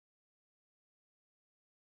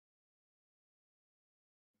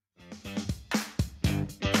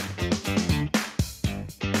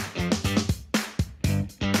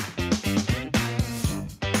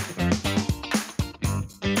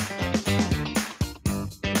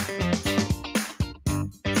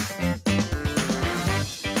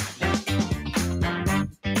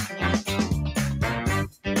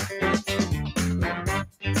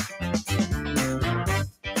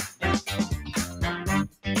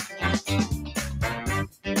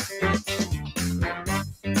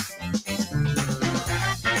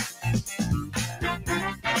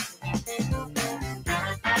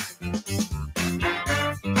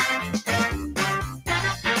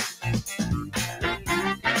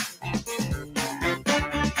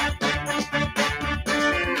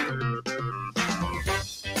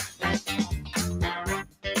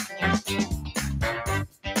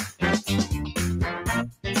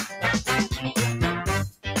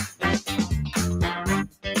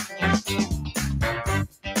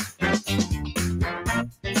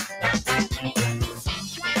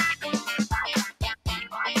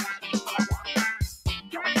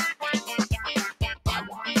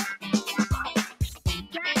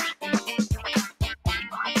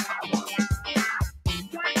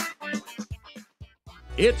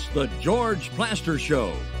It's the George Plaster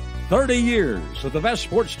Show. 30 years of the best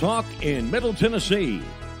sports talk in Middle Tennessee.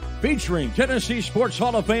 Featuring Tennessee Sports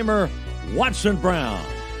Hall of Famer Watson Brown.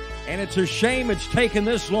 And it's a shame it's taken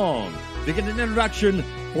this long to get an introduction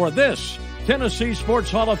for this Tennessee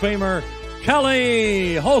Sports Hall of Famer,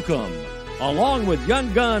 Kelly Holcomb, along with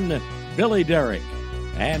young gun Billy Derrick.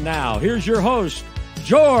 And now, here's your host,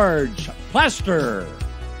 George Plaster.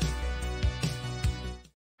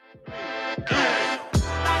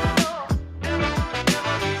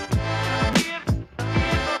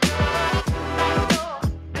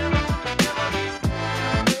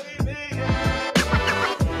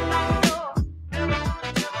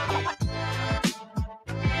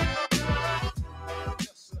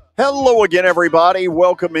 Hello again, everybody.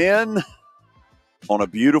 Welcome in on a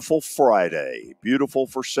beautiful Friday. Beautiful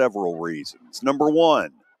for several reasons. Number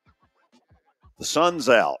one, the sun's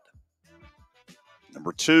out.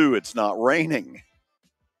 Number two, it's not raining.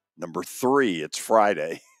 Number three, it's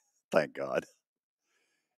Friday. Thank God.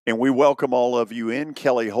 And we welcome all of you in.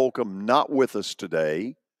 Kelly Holcomb not with us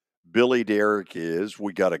today. Billy Derrick is.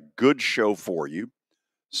 We got a good show for you.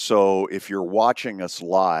 So if you're watching us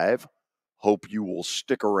live, hope you will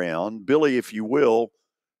stick around. Billy, if you will,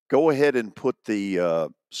 go ahead and put the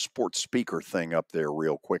sports speaker thing up there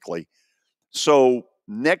real quickly. So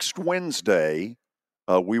next Wednesday,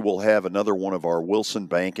 we will have another one of our Wilson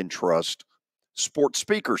Bank and Trust sports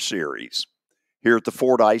speaker series here at the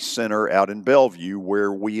Fordyce Center out in Bellevue,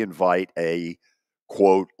 where we invite a,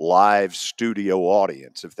 quote, live studio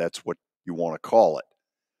audience, if that's what you want to call it.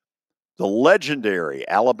 The legendary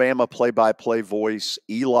Alabama play-by-play voice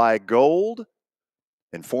Eli Gold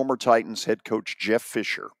and former Titans head coach Jeff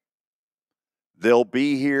Fisher. They'll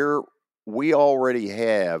be here. We already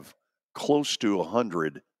have close to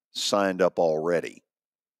 100 signed up already.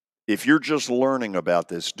 If you're just learning about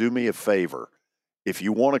this, do me a favor. If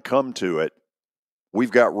you want to come to it,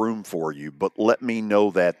 we've got room for you, but let me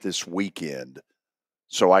know that this weekend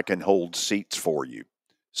so I can hold seats for you.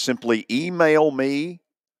 Simply email me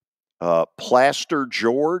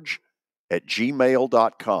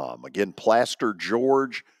plastergeorge@gmail.com. Again,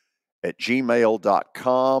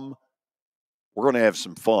 plastergeorge@gmail.com. We're going to have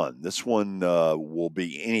some fun. This one will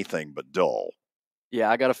be anything but dull. Yeah,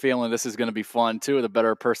 I got a feeling this is going to be fun. Two of the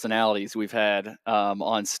better personalities we've had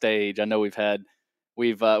on stage. I know we've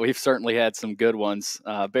certainly had some good ones.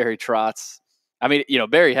 Barry Trotz. I mean,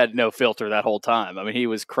 Barry had no filter that whole time. I mean, he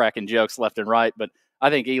was cracking jokes left and right, but I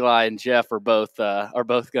think Eli and Jeff are both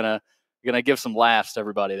gonna give some laughs to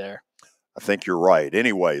everybody there. I think you're right.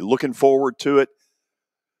 Anyway, looking forward to it.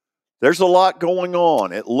 There's a lot going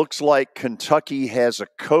on. It looks like Kentucky has a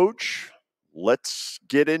coach. Let's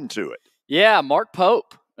get into it. Yeah, Mark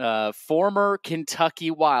Pope, former Kentucky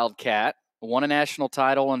Wildcat, won a national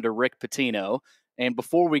title under Rick Pitino. And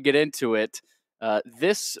before we get into it,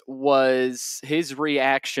 this was his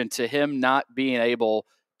reaction to him not being able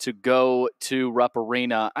to go to Rupp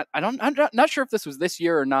Arena. I'm not sure if this was this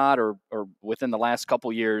year or not, or within the last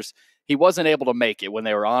couple years. He wasn't able to make it when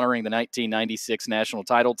they were honoring the 1996 national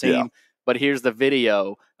title team. Yeah. But here's the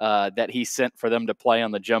video that he sent for them to play on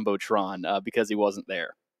the Jumbotron because he wasn't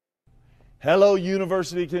there. Hello,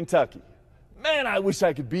 University of Kentucky. Man, I wish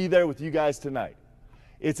I could be there with you guys tonight.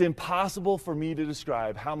 It's impossible for me to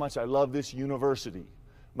describe how much I love this university,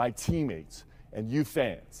 my teammates, and you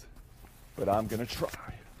fans. But I'm going to try.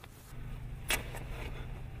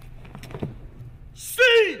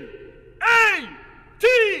 C-A-T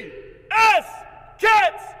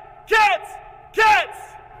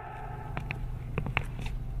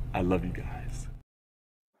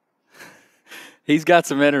He's got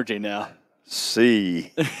some energy now.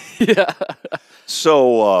 C. Yeah.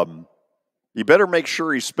 So you better make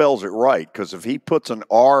sure he spells it right, because if he puts an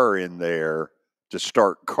R in there to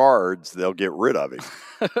start cards, they'll get rid of him.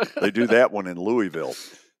 They do that one in Louisville.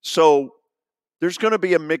 So there's going to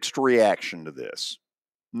be a mixed reaction to this.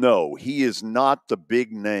 No, he is not the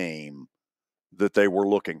big name that they were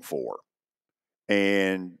looking for.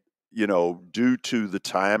 And, you know, due to the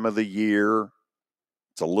time of the year,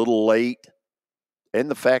 it's a little late. And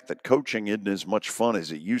the fact that coaching isn't as much fun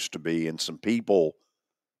as it used to be, and some people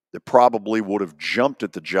that probably would have jumped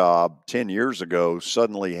at the job 10 years ago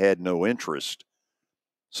suddenly had no interest.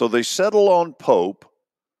 So they settle on Pope,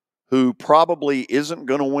 who probably isn't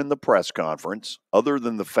going to win the press conference, other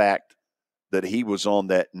than the fact that he was on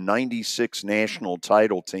that 96 national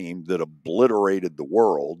title team that obliterated the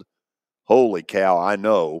world. Holy cow, I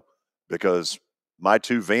know, because my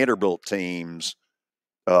two Vanderbilt teams,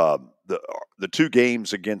 the two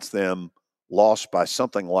games against them lost by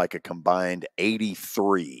something like a combined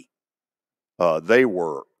 83. They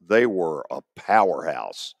were a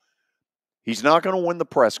powerhouse. He's not going to win the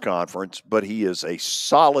press conference, but he is a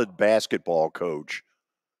solid basketball coach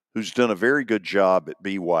who's done a very good job at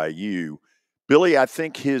BYU. Billy, I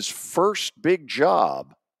think his first big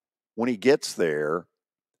job when he gets there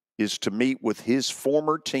is to meet with his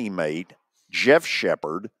former teammate, Jeff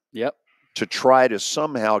Sheppard, Yep. to try to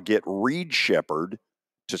somehow get Reed Sheppard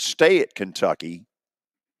to stay at Kentucky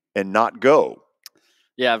and not go.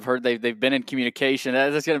 Yeah, I've heard they've been in communication.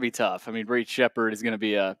 That's going to be tough. I mean, Reed Sheppard is going to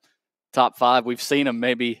be a top 5. We've seen him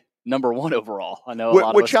maybe number 1 overall. I know a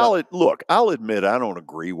lot Which of us I'll admit I don't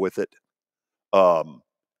agree with it.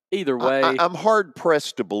 Either way, I'm hard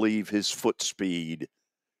pressed to believe his foot speed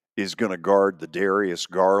is going to guard the Darius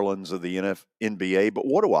Garlands of the NBA. But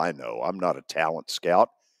what do I know? I'm not a talent scout.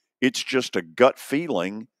 It's just a gut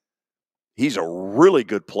feeling. He's a really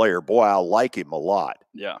good player. Boy, I like him a lot.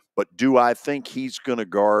 Yeah. But do I think he's going to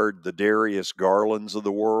guard the Darius Garlands of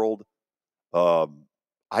the world?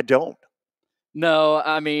 I don't. No,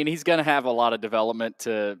 I mean, he's going to have a lot of development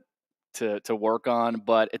to work on.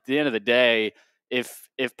 But at the end of the day,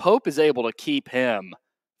 if Pope is able to keep him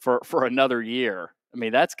for another year, I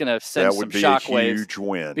mean, that's going to send some shockwaves. That would be a huge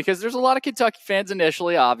win. Because there's a lot of Kentucky fans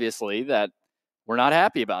initially, obviously, that were not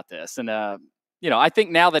happy about this. And, I think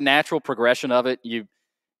now the natural progression of it, you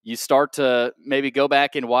start to maybe go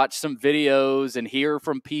back and watch some videos and hear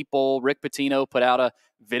from people. Rick Pitino put out a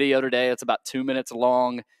video today that's about 2 minutes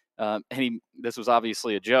long. This was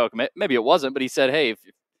obviously a joke. Maybe it wasn't, but he said, hey,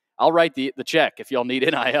 I'll write the check if y'all need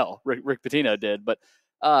NIL. Rick Pitino did. But,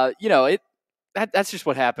 that's just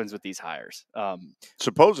what happens with these hires.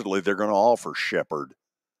 Supposedly they're going to offer Sheppard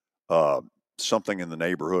something in the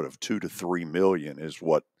neighborhood of $2 to $3 million is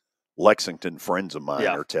what Lexington friends of mine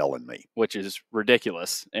are telling me. Which is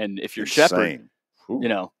ridiculous. And if you're Insane.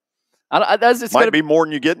 Sheppard, it's might be more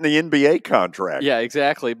than you get in the NBA contract. Yeah,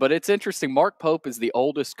 exactly. But it's interesting. Mark Pope is the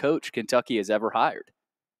oldest coach Kentucky has ever hired.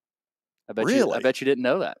 I bet you didn't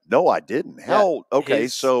know that. No, I didn't. How? Yeah, okay,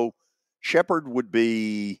 so Sheppard would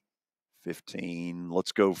be 15.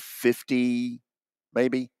 Let's go 50,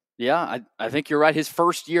 maybe. Yeah, I think you're right. His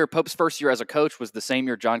first year, Pope's first year as a coach was the same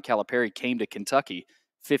year John Calipari came to Kentucky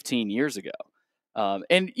 15 years ago.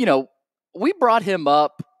 And we brought him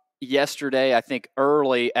up yesterday, I think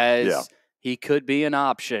early as he could be an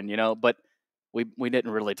option, but we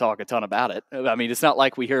didn't really talk a ton about it. I mean, it's not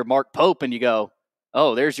like we hear Mark Pope and you go,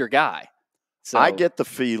 oh, there's your guy. So I get the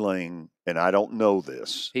feeling, and I don't know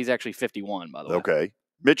this. He's actually 51, by the way. Okay.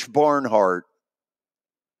 Mitch Barnhart,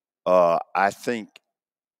 I think,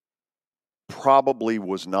 probably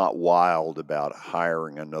was not wild about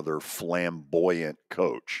hiring another flamboyant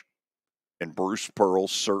coach. And Bruce Pearl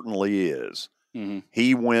certainly is. Mm-hmm.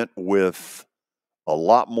 He went with a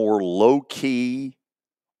lot more low-key.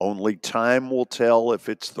 Only time will tell if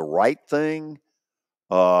it's the right thing.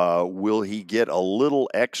 Will he get a little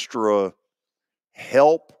extra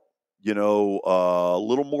help, a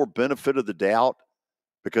little more benefit of the doubt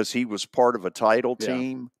because he was part of a title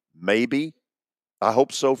team? Maybe. I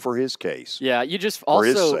hope so for his case. Yeah, you just for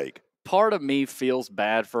his also, sake. Part of me feels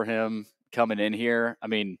bad for him coming in here. I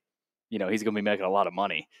mean, he's going to be making a lot of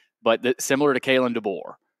money. But similar to Kalen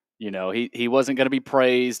DeBoer, he wasn't going to be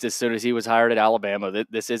praised as soon as he was hired at Alabama.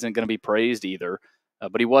 This isn't going to be praised either.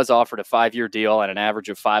 But he was offered a 5-year deal at an average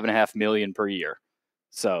of $5.5 million per year.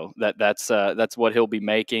 So that's what he'll be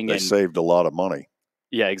making. They saved a lot of money.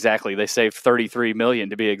 Yeah, exactly. They saved $33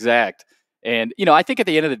 million to be exact. And I think at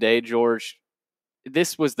the end of the day, George,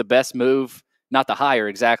 this was the best move. Not the hire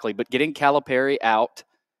exactly, but getting Calipari out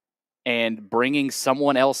and bringing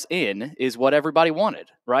someone else in is what everybody wanted,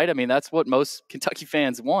 right? I mean, that's what most Kentucky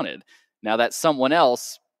fans wanted. Now, that someone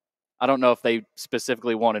else, I don't know if they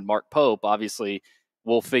specifically wanted Mark Pope. Obviously,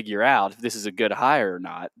 we'll figure out if this is a good hire or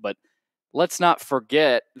not. But let's not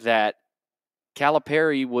forget that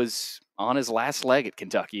Calipari was on his last leg at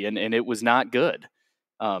Kentucky, and it was not good.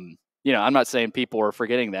 I'm not saying people are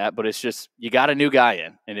forgetting that, but it's just you got a new guy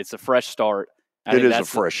in, and it's a fresh start. It is a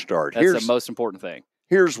fresh start. That's the most important thing.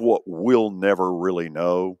 Here's what we'll never really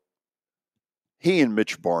know. He and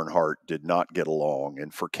Mitch Barnhart did not get along.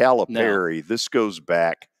 And for Calipari, this goes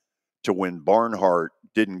back to when Barnhart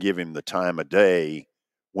didn't give him the time of day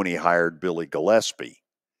when he hired Billy Gillespie.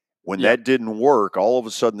 When that didn't work, all of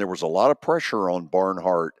a sudden there was a lot of pressure on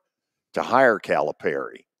Barnhart to hire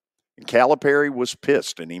Calipari. And Calipari was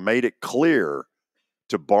pissed, and he made it clear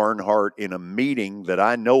to Barnhart in a meeting that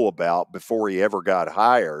I know about before he ever got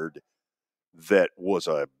hired that was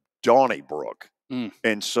a Donnybrook.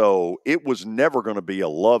 And so it was never going to be a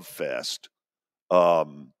love fest.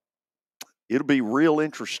 It'll be real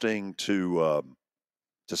interesting to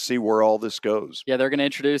see where all this goes. Yeah, they're going to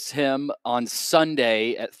introduce him on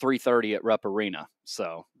Sunday at 3:30 at Rupp Arena.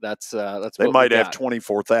 So that's they might have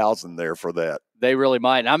 24,000 there for that. They really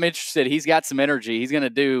might. And I'm interested. He's got some energy. He's going to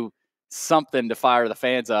do something to fire the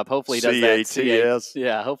fans up. Hopefully he does CATS. that.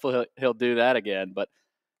 Yeah, hopefully he'll do that again. But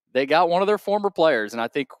they got one of their former players, and I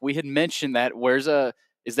think we had mentioned that.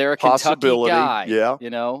 Is there a Kentucky guy? Yeah.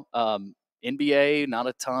 NBA, not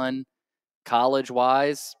a ton.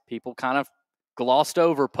 College-wise, people kind of glossed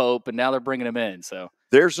over Pope, and now they're bringing him in. So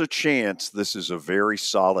there's a chance this is a very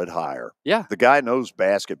solid hire. Yeah. The guy knows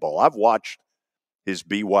basketball. I've watched his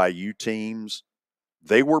BYU teams.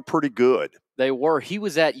 They were pretty good. They were. He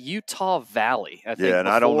was at Utah Valley, I think. Yeah, and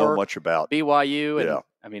I don't know much about BYU. And,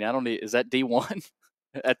 I mean, I don't need – is that D1?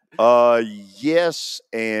 Yes,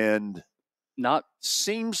 and not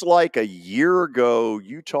seems like a year ago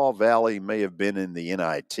Utah Valley may have been in the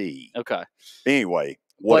NIT. Okay. Anyway,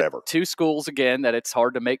 whatever. But two schools again that it's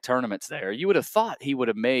hard to make tournaments there. You would have thought he would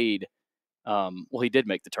have made he did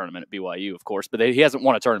make the tournament at BYU, of course, but he hasn't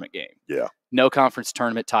won a tournament game. Yeah. No conference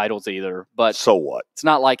tournament titles either, but so what? It's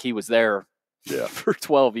not like he was there for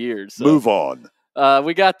 12 years. So. Move on.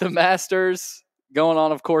 We got the Masters going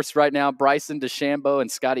on, of course, right now. Bryson DeChambeau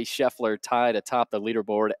and Scotty Scheffler tied atop the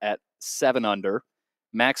leaderboard at 7 under.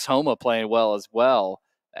 Max Homa playing well as well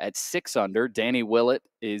at 6 under. Danny Willett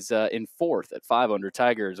is in 4th at 5 under.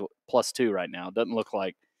 Tiger is +2 right now. Doesn't look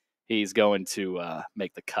like he's going to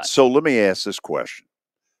make the cut. So let me ask this question,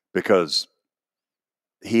 because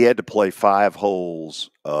he had to play 5 holes,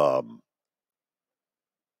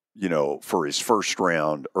 for his first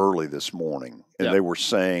round early this morning. And they were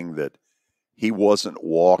saying that he wasn't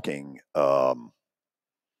walking,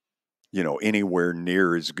 anywhere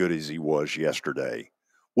near as good as he was yesterday.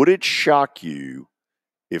 Would it shock you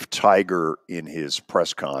if Tiger, in his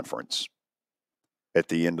press conference at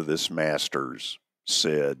the end of this Masters,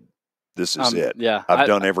 said, "This is it. Yeah, I've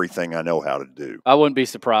done everything I know how to do"? I wouldn't be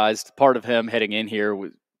surprised. Part of him heading in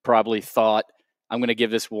here probably thought, I'm going to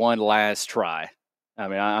give this one last try. I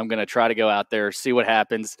mean, I'm going to try to go out there, see what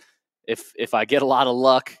happens. If I get a lot of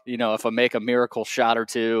luck, if I make a miracle shot or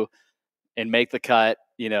two and make the cut,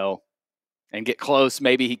 and get close,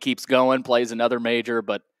 maybe he keeps going, plays another major,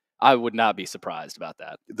 but I would not be surprised about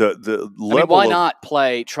that. The level why not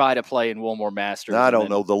try to play in one more Masters? I don't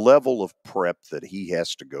know. The level of prep that he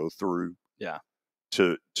has to go through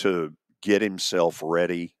to get himself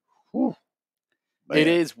ready. Whew,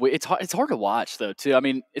 it's hard to watch, though, too. I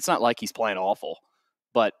mean, it's not like he's playing awful,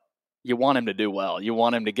 but you want him to do well. You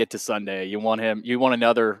want him to get to Sunday. You want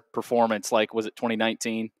another performance like, was it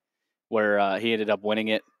 2019, where he ended up winning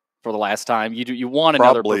it for the last time? You want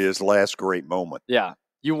another probably his last great moment. Yeah,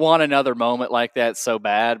 you want another moment like that so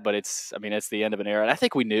bad, but it's the end of an era. And I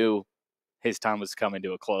think we knew his time was coming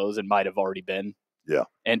to a close and might have already been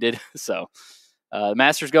ended. So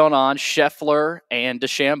Masters going on. Scheffler and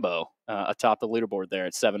DeChambeau atop the leaderboard there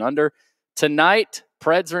at 7 under. Tonight,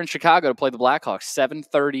 Preds are in Chicago to play the Blackhawks.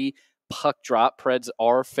 7:30 puck drop. Preds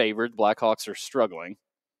are favored. Blackhawks are struggling.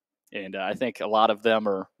 And I think a lot of them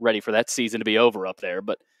are ready for that season to be over up there.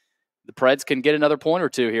 But the Preds can get another point or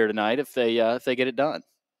two here tonight if they get it done.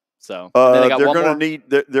 So they're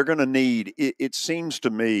going to need. It seems to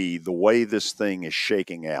me the way this thing is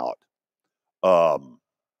shaking out,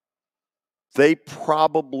 they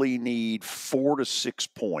probably need 4 to 6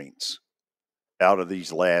 points out of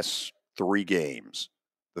these last 3 games.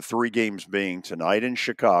 The 3 games being tonight in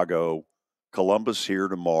Chicago, Columbus here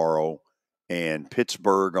tomorrow, and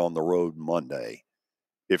Pittsburgh on the road Monday.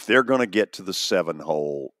 If they're going to get to the 7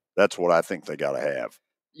 hole, that's what I think they got to have.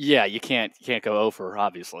 Yeah, you can't go over,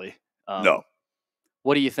 obviously. No.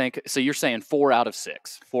 What do you think? So you're saying 4 out of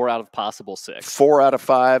 6, 4 out of possible 6. 4 out of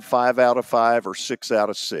 5, 5 out of 5, or 6 out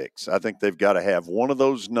of 6. I think they've got to have one of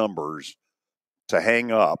those numbers to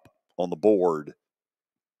hang up on the board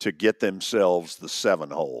to get themselves the 7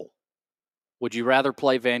 hole. Would you rather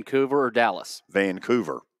play Vancouver or Dallas?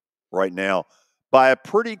 Vancouver right now by a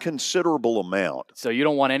pretty considerable amount. So you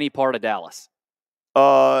don't want any part of Dallas?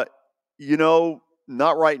 You know,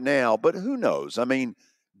 not right now, but who knows? I mean,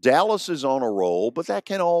 Dallas is on a roll, but that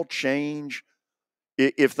can all change.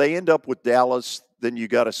 If they end up with Dallas, then you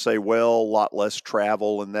got to say, well, a lot less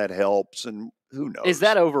travel, and that helps, and who knows? Is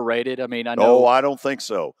that overrated? I mean, I know. No, I don't think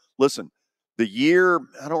so. Listen, the year,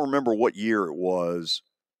 I don't remember what year it was,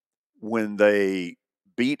 when they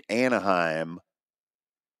beat Anaheim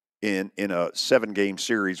in a 7-game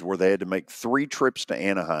series where they had to make 3 trips to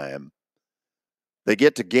Anaheim. They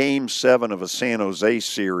get to Game 7 of a San Jose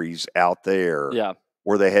series out there. Yeah.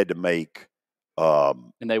 Where they had to make,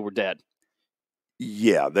 and they were dead.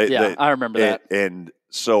 Yeah, I remember that. And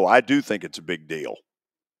so I do think it's a big deal.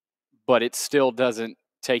 But it still doesn't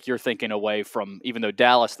take your thinking away from, even though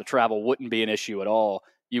Dallas, the travel wouldn't be an issue at all,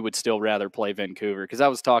 you would still rather play Vancouver. Because I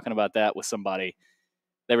was talking about that with somebody.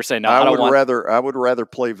 They were saying, no, I would rather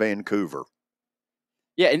play Vancouver.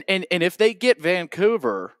 Yeah, and if they get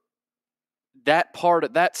Vancouver,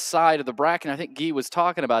 that side of the bracket, I think Guy was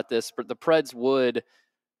talking about this, but the Preds would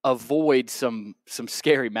avoid some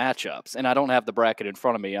scary matchups. And I don't have the bracket in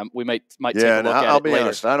front of me. We might take a look at it later. I'll be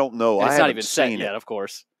honest, I don't know. It's not even set yet, of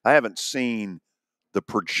course. I haven't seen the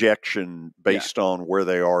projection based on where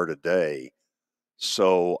they are today.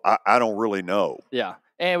 So I don't really know. Yeah.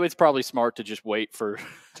 And it's probably smart to just wait for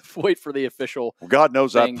the official. Well, God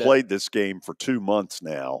knows I've played this game for 2 months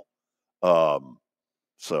now.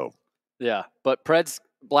 So yeah, but Preds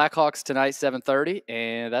Blackhawks tonight, 7:30,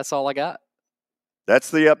 and that's all I got.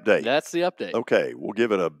 That's the update. That's the update. Okay, we'll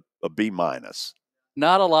give it a B-.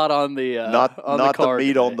 Not a lot on the not the card the meat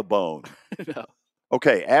today. on the bone. No.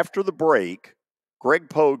 Okay, after the break, Greg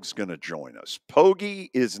Pogue's going to join us. Pogue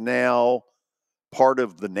is now part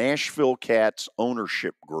of the Nashville Cats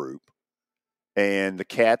ownership group, and the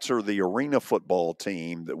Cats are the arena football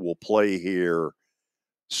team that will play here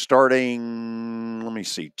starting,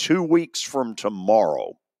 2 weeks from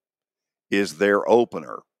tomorrow is their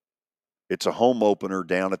opener. It's a home opener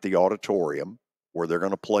down at the auditorium where they're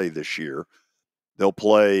going to play this year. They'll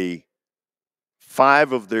play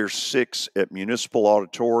 5 of their 6 at Municipal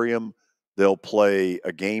Auditorium. They'll play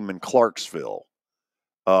a game in Clarksville.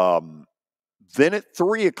 Then at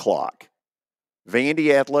 3 o'clock,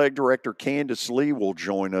 Vandy Athletic Director Candice Lee will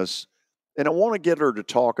join us. And I want to get her to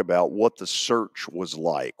talk about what the search was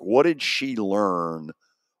like. What did she learn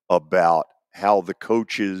about how the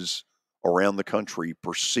coaches around the country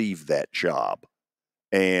perceive that job?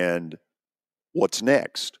 And what's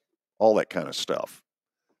next? All that kind of stuff.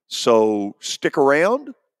 So stick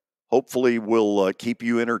around. Hopefully we'll keep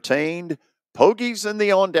you entertained. Pogue's in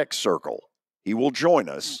the on-deck circle. He will join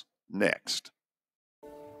us next.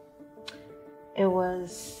 It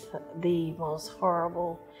was the most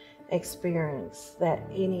horrible experience that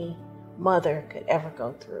any mother could ever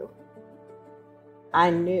go through.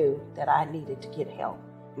 I knew that I needed to get help.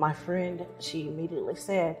 My friend, she immediately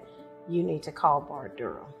said, you need to call Bart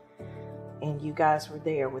Durham. And you guys were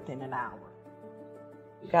there within an hour.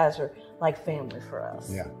 You guys are like family for us.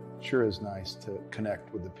 Yeah, sure is nice to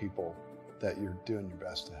connect with the people that you're doing your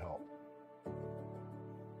best to help.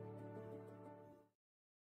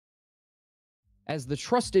 As the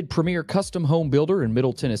trusted premier custom home builder in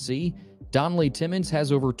Middle Tennessee, Donnelly Timmons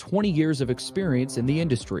has over 20 years of experience in the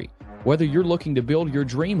industry. Whether you're looking to build your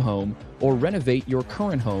dream home or renovate your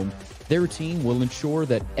current home, their team will ensure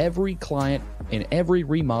that every client and every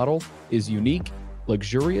remodel is unique,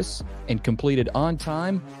 luxurious, and completed on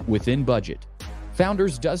time within budget.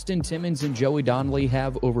 Founders Dustin Timmons and Joey Donnelly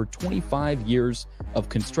have over 25 years of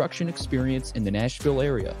construction experience in the Nashville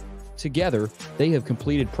area. Together, they have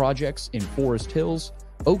completed projects in Forest Hills,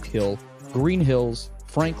 Oak Hill, Green Hills,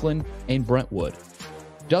 Franklin, and Brentwood.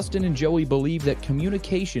 Dustin and Joey believe that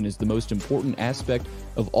communication is the most important aspect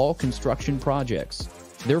of all construction projects.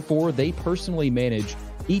 Therefore, they personally manage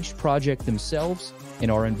each project themselves and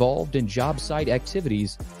are involved in job site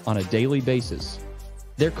activities on a daily basis.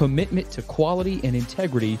 Their commitment to quality and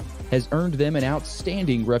integrity has earned them an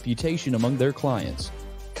outstanding reputation among their clients.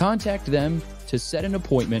 Contact them to set an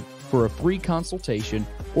appointment for a free consultation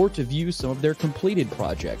or to view some of their completed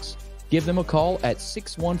projects. Give them a call at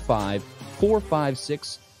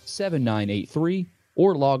 615-456-7983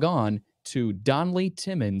 or log on to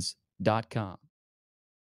DonnellyTimmons.com.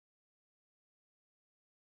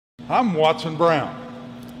 I'm Watson Brown.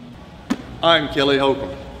 I'm Kelly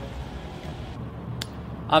Holcomb.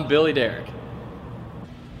 I'm Billy Derrick.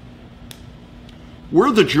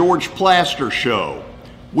 We're the George Plaster Show.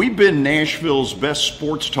 We've been Nashville's best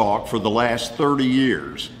sports talk for the last 30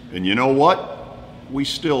 years. And you know what? We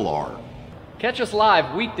still are. Catch us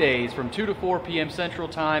live weekdays from 2 to 4 p.m. Central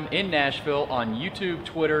Time in Nashville on YouTube,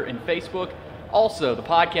 Twitter, and Facebook. Also, the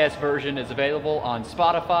podcast version is available on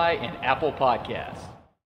Spotify and Apple Podcasts.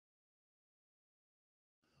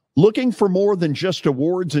 Looking for more than just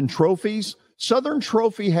awards and trophies? Southern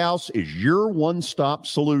Trophy House is your one-stop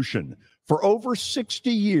solution. For over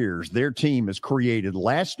 60 years, their team has created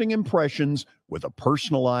lasting impressions with a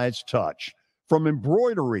personalized touch. From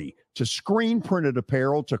embroidery to screen-printed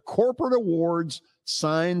apparel to corporate awards,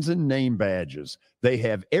 signs, and name badges, they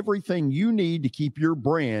have everything you need to keep your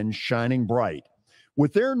brand shining bright.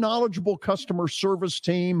 With their knowledgeable customer service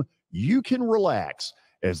team, you can relax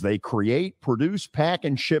as they create, produce, pack,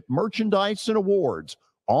 and ship merchandise and awards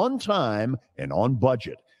on time and on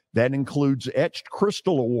budget. That includes etched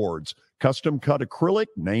crystal awards, custom-cut acrylic,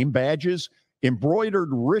 name badges, embroidered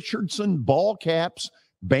Richardson ball caps,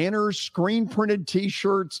 banners, screen-printed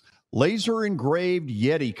T-shirts, laser-engraved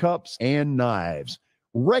Yeti cups, and knives.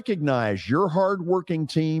 Recognize your hard-working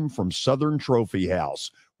team from Southern Trophy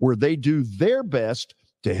House, where they do their best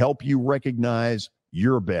to help you recognize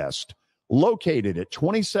your best. Located at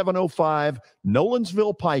 2705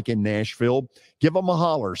 Nolensville Pike in Nashville, give them a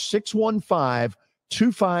holler,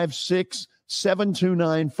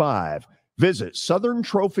 615-256-7295. Visit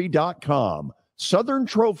southerntrophy.com. Southern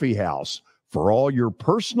Trophy House, for all your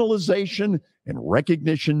personalization and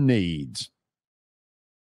recognition needs.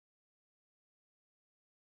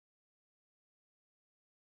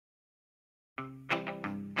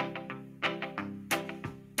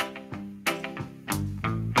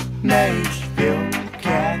 Nashville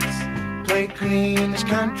Cats play clean as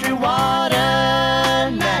country water.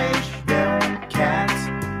 Nashville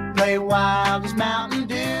Cats play wild as Mountain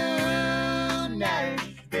Dew.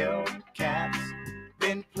 Nashville Cats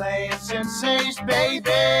been playing since they's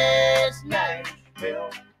babies.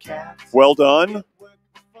 Nashville Cats. Well done.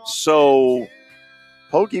 So,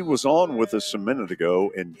 Pogue was on with us a minute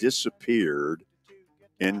ago and disappeared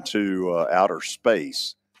into outer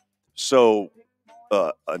space. So,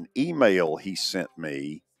 an email he sent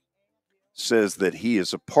me says that he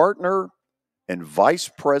is a partner and vice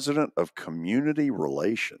president of community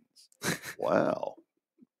relations. Wow.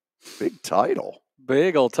 Big title.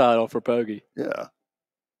 Big old title for Pogue. Yeah.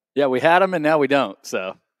 Yeah, we had him and now we don't,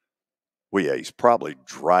 so. Well, yeah, he's probably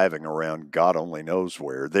driving around God only knows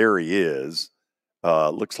where. There he is.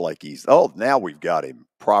 Looks like he's, now we've got him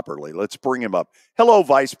properly. Let's bring him up. Hello,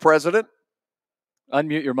 Vice President.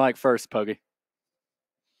 Unmute your mic first, Pogue.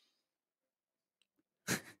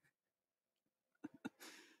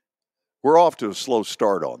 We're off to a slow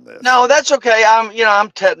start on this. No, that's okay.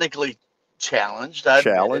 I'm technically challenged.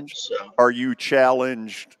 Challenged? So. Are you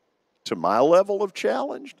challenged to my level of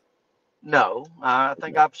challenged? No, I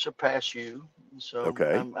think I've surpassed you. So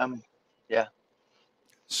okay. Yeah.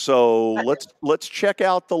 So let's check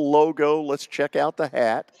out the logo. Let's check out the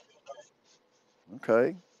hat.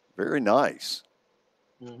 Okay. Very nice.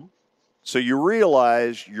 Mm-hmm. So you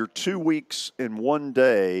realize you're 2 weeks and 1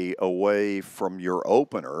 day away from your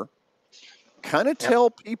opener. Kind of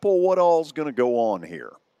tell people what all's going to go on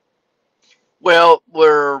here. Well,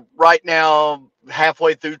 we're right now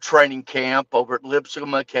halfway through training camp over at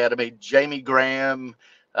Lipscomb Academy. Jamie Graham,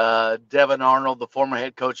 Devin Arnold, the former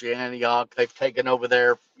head coach of Antioch, they've taken over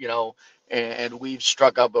there, and we've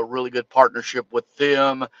struck up a really good partnership with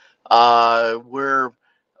them. I'm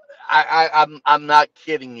not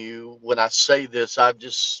kidding you when I say this. I've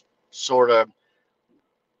just sort of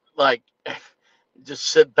just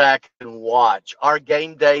sit back and watch. Our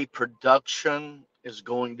game day production is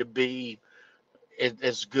going to be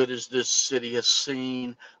as good as this city has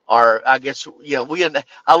seen. I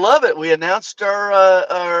love it. We announced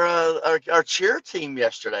our cheer team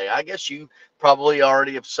yesterday. I guess you probably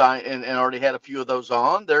already have signed and already had a few of those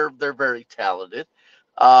on. They're very talented.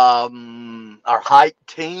 Our hype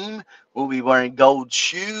team will be wearing gold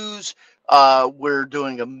shoes. We're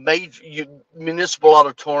doing a major municipal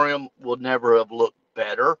auditorium will never have looked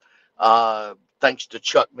better. Thanks to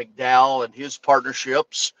Chuck McDowell and his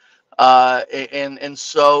partnerships. And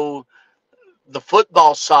so the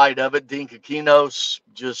football side of it, Dean Kakinos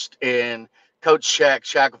and Coach Shaq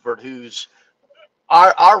Shackelford, who's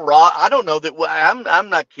our I don't know that I'm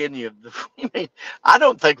not kidding you. I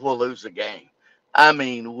don't think we'll lose the game. I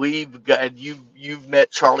mean, we've got you've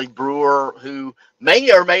met Charlie Brewer, who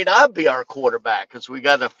may or may not be our quarterback, because we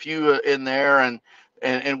got a few in there, and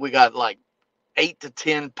and we got like 8 to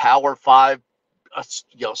 10 Power 5,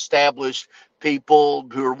 established people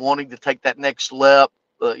who are wanting to take that next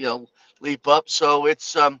leap up. So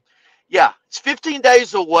it's it's 15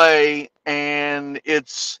 days away, and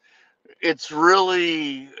it's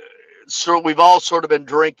really, so we've all sort of been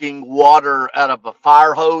drinking water out of a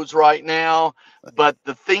fire hose right now. But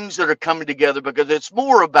the things that are coming together, because it's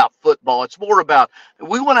more about football, it's more about,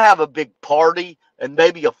 we want to have a big party, and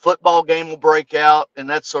maybe a football game will break out, and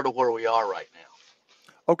that's sort of where we are right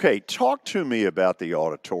now. Okay, talk to me about the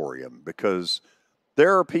auditorium, because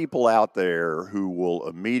there are people out there who will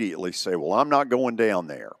immediately say, well, I'm not going down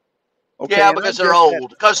there. Okay, yeah, because they're old.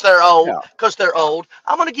 Because they're old. Because they're old.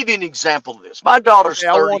 I'm going to give you an example of this. My daughter's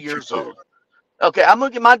 30 years old. Okay, I'm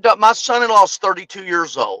going to get my son-in-law is 32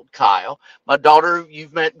 years old, Kyle. My daughter,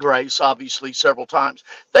 you've met Grace, obviously, several times.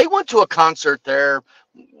 They went to a concert there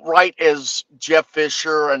right as Jeff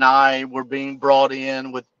Fisher and I were being brought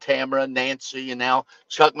in with Tamara, Nancy, and now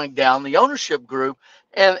Chuck McDowell, the ownership group,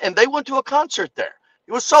 and they went to a concert there.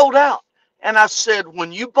 It was sold out. And I said,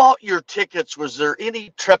 when you bought your tickets, was there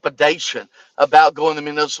any trepidation about going to the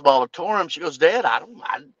Municipal Auditorium? She goes, Dad, I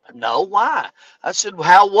know why. I said, well,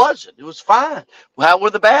 how was it? It was fine. Well, how were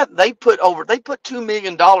the bad? They put $2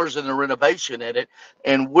 million in the renovation in it,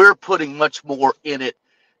 and we're putting much more in it.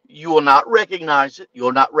 You will not recognize it. You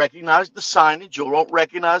will not recognize the signage. You won't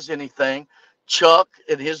recognize anything. Chuck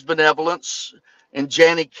and his benevolence and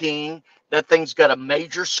Janny King, that thing's got a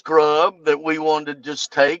major scrub that we wanted to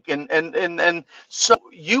just take. And so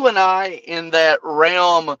you and I, in that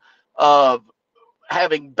realm of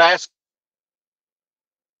having basketball.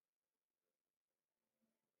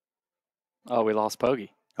 Oh, we lost Pogue.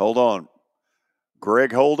 Hold on.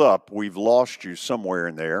 Greg, hold up. We've lost you somewhere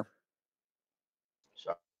in there.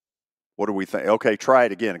 Sorry. What do we think? Okay, try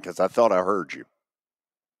it again, because I thought I heard you.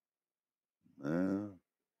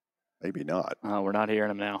 Maybe not. Oh, we're not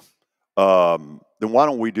hearing him now. Then why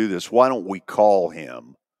don't we do this? Why don't we call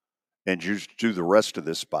him and just do the rest of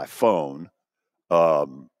this by phone?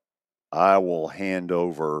 I will hand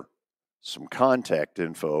over some contact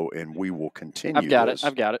info, and we will continue. I've got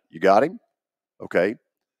it. You got him? Okay.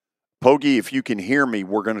 Pogue, if you can hear me,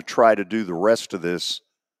 we're going to try to do the rest of this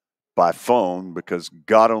by phone, because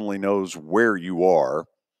God only knows where you are.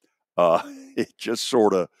 It just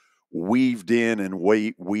sort of weaved in and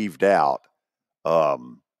weaved out.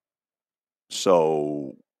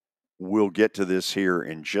 So we'll get to this here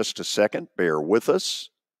in just a second. Bear with us.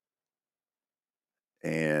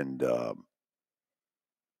 And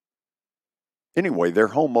anyway, their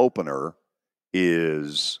home opener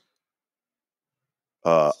is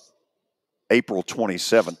April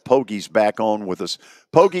 27th. Pogue's back on with us.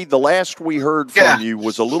 Pogue, the last we heard from you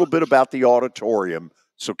was a little bit about the auditorium,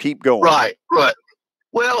 so keep going. Right.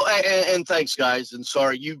 Well, and thanks, guys. And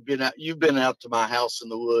sorry, you've been out to my house in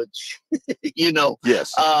the woods.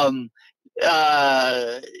 Yes.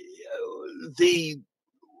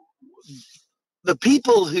 The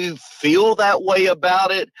people who feel that way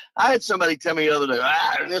about it, I had somebody tell me the other day,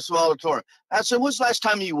 this auditorium. I said, when's the last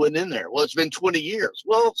time you went in there? Well, it's been 20 years.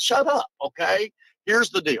 Well, shut up, okay? Here's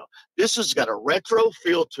the deal. This has got a retro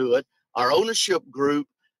feel to it. Our ownership group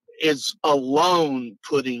is alone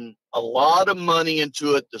putting a lot of money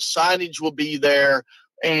into it. The signage will be there,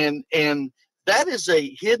 and that is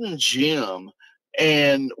a hidden gem.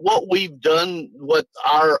 And what we've done, what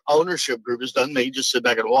our ownership group has done, may just sit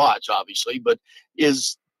back and watch, obviously, but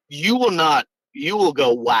is you will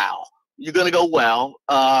go, wow. You're going to go, wow.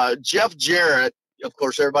 Jeff Jarrett, of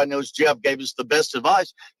course, everybody knows Jeff gave us the best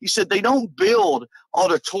advice. He said they don't build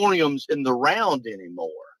auditoriums in the round anymore.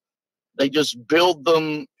 They just build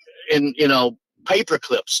them in,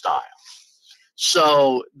 paperclip style.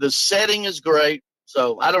 So the setting is great.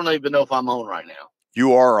 So I don't even know if I'm on right now.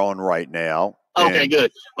 You are on right now. Okay,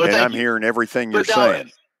 good. Well, and I'm hearing everything you're saying.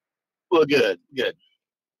 Well, good.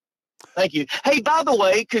 Thank you. Hey, by the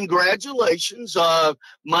way, congratulations.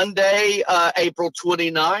 Monday, April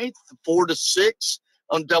 29th, 4 to 6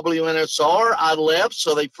 on WNSR. I left,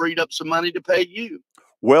 so they freed up some money to pay you.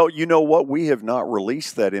 Well, you know what? We have not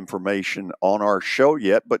released that information on our show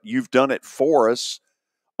yet, but you've done it for us.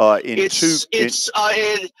 It's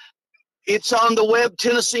on the web.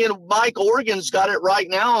 Tennessee and Mike Oregon's got it right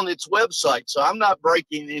now on its website, so I'm not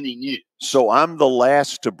breaking any news. So I'm the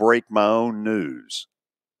last to break my own news.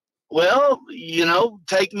 Well,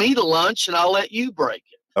 take me to lunch and I'll let you break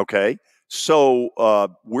it. Okay. So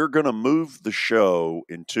we're going to move the show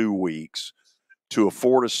in 2 weeks to a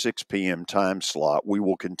 4 to 6 p.m. time slot. We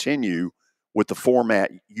will continue with the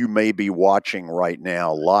format you may be watching right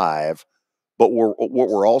now live. But what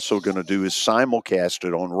we're also going to do is simulcast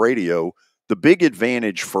it on radio The big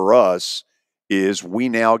advantage for us is we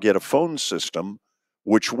now get a phone system,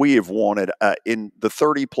 which we have wanted. In the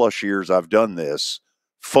 30-plus years I've done this,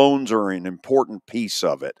 phones are an important piece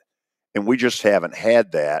of it, and we just haven't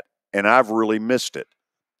had that, and I've really missed it.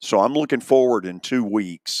 So I'm looking forward in 2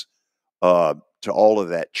 weeks to all of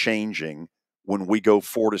that changing when we go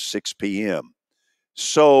 4 to 6 p.m.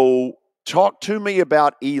 So talk to me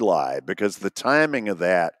about Eli, because the timing of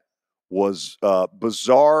that was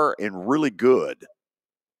bizarre and really good.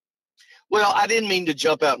 Well, I didn't mean to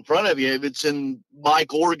jump out in front of you. It's in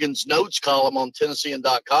Mike Organ's notes column on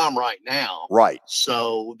Tennessean.com right now. Right.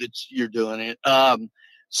 So you're doing it.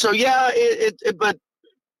 So yeah, but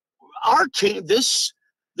our team, this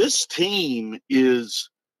team is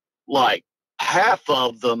like half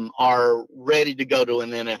of them are ready to go to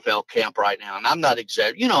an NFL camp right now. And I'm not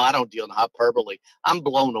exaggerating. I don't deal in hyperbole. I'm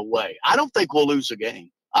blown away. I don't think we'll lose a game.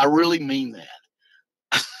 I really mean that.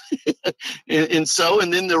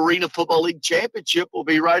 and then the Arena Football League Championship will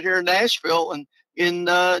be right here in Nashville in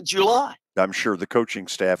July. I'm sure the coaching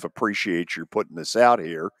staff appreciates you putting this out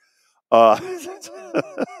here.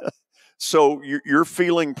 So you're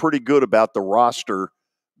feeling pretty good about the roster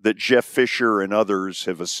that Jeff Fisher and others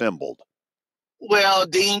have assembled. Well,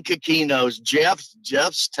 Dean Kikino's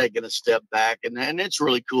Jeff's taken a step back, and it's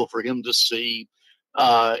really cool for him to see.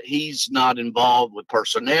 He's not involved with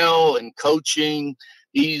personnel and coaching.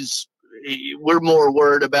 We're more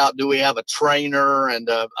worried about, do we have a trainer and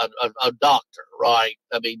a doctor, right?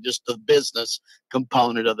 I mean, just the business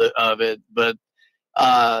component of it. But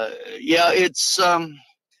yeah, it's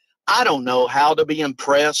I don't know how to be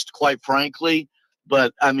impressed, quite frankly.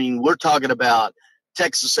 But I mean, we're talking about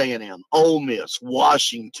Texas A&M, Ole Miss,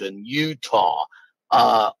 Washington, Utah,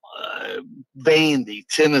 Vandy,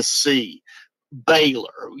 Tennessee,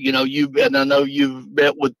 Baylor. And I know you've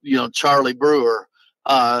met with Charlie Brewer,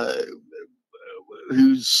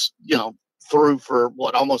 who's threw for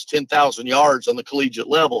almost 10,000 yards on the collegiate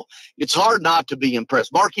level. It's hard not to be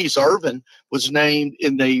impressed. Marquise Irvin was named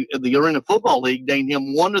in the Arena Football League, named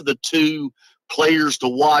him one of the 2 players to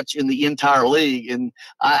watch in the entire league. And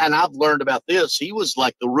I've learned about this. He was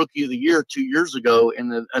like the rookie of the year 2 years ago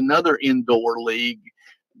in another indoor league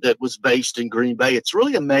that was based in Green Bay. It's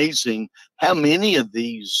really amazing how many of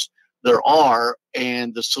these there are,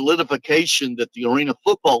 and the solidification that the Arena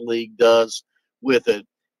Football League does with it.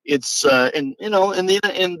 It's and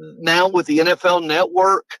now with the NFL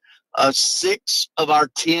Network, 6 of our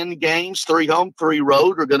 10 games, 3 home, 3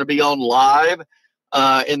 road, are going to be on live,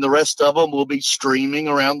 and the rest of them will be streaming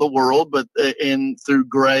around the world, but through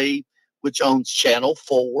Gray, which owns Channel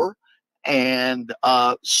 4, and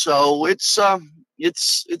so it's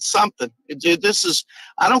something. This is,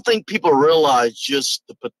 I don't think people realize just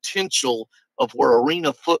the potential of where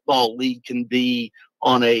Arena Football League can be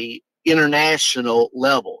on a international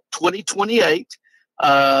level. 2028,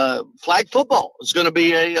 flag football is going to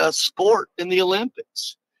be a sport in the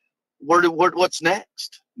Olympics. What's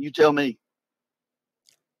next? You tell me.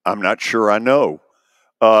 I'm not sure I know.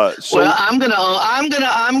 Well, I'm gonna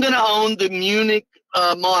own the Munich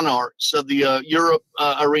Monarchs of the Europe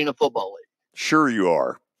Arena Football League. Sure you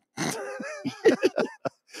are.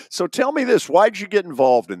 So tell me this: why'd you get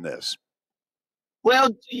involved in this? Well,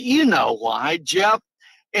 you know why, Jeff.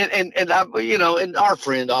 And I, and our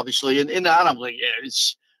friend, obviously, and I don't think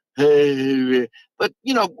it's, but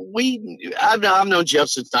I've known Jeff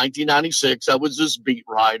since 1996. I was his beat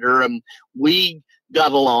writer, and we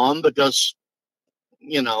got along because,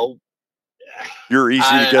 you're easy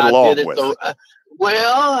to get along with.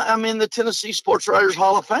 Well, I'm in the Tennessee Sports Writers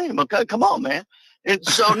Hall of Fame. Okay, come on, man. And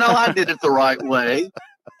so, no, I did it the right way,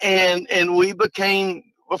 and we became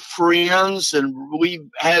friends, and we've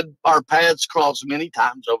had our paths cross many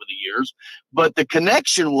times over the years, but the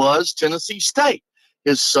connection was Tennessee State.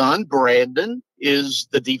 His son, Brandon, is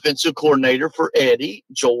the defensive coordinator for Eddie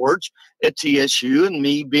George at TSU, and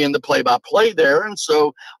me being the play-by-play there. And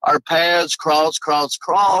so our paths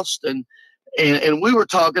crossed, and we were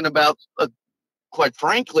talking about, quite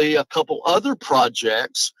frankly, a couple other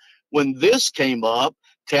projects when this came up.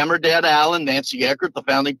 Tamardad Allen, Nancy Eckert, the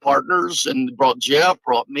founding partners, and brought Jeff,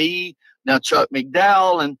 brought me, now Chuck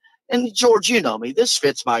McDowell. And George, you know me, this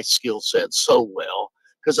fits my skill set so well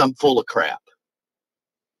because I'm full of crap.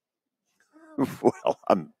 Well,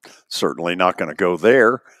 I'm certainly not going to go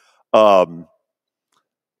there.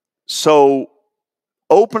 So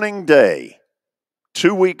opening day,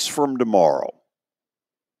 2 weeks from tomorrow,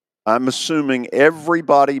 I'm assuming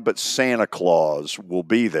everybody but Santa Claus will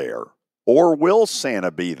be there. Or will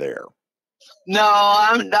Santa be there? No,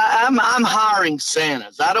 I'm hiring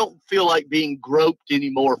Santas. I don't feel like being groped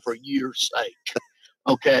anymore for your sake.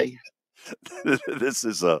 Okay. This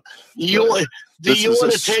is a You want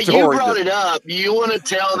to tell? You brought it up. You want to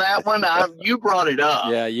tell that one? You brought it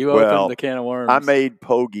up. Yeah, you opened the can of worms. I made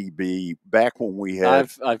Pogue be back when we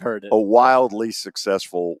had. I've heard it. A wildly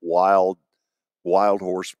successful wild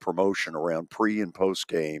horse promotion around pre and post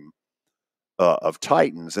game of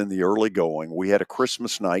Titans in the early going. We had a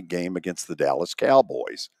Christmas night game against the Dallas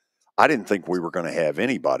Cowboys. I didn't think we were going to have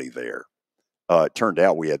anybody there. It turned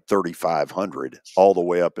out we had 3,500 all the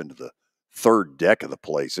way up into the third deck of the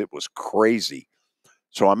place. It was crazy.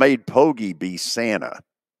 So I made Pogue be Santa,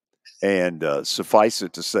 and suffice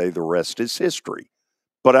it to say, the rest is history.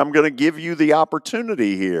 But I'm going to give you the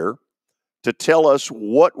opportunity here to tell us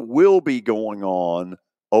what will be going on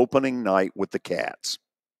opening night with the Cats.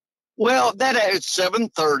 Well, that is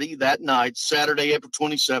 7:30 that night, Saturday, April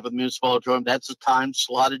 27th, Municipal Auditorium. That's the time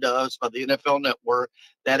slotted to us by the NFL Network.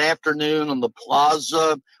 That afternoon on the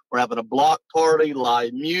plaza, we're having a block party,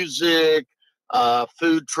 live music,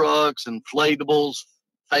 food trucks, inflatables,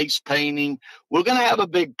 face painting. We're going to have a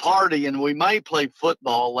big party, and we may play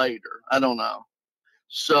football later. I don't know.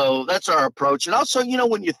 So that's our approach. And also,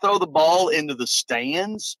 when you throw the ball into the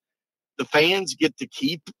stands, the fans get to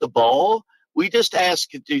keep the ball. We just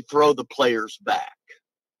ask you to throw the players back.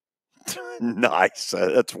 Nice.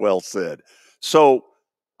 That's well said. So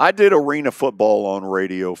I did arena football on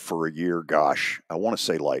radio for a year. Gosh, I want to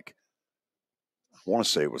say it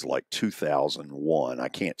was like 2001. I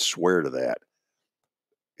can't swear to that.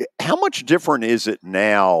 How much different is it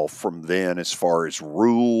now from then as far as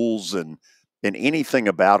rules and anything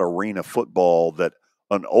about arena football that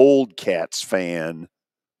an old Cats fan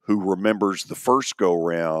who remembers the first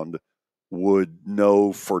go-round would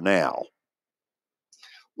know for now?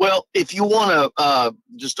 Well, if you want to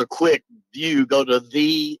just a quick view, go to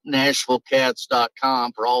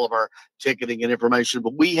thenashvillecats.com for all of our ticketing and information.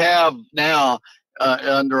 But we have now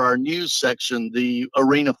under our news section the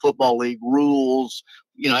Arena Football League rules,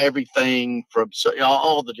 everything from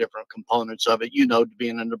all the different components of it,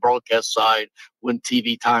 being in the broadcast side when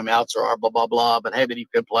TV timeouts are blah, blah, blah, but having you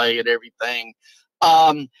can play and everything.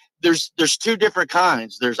 There's two different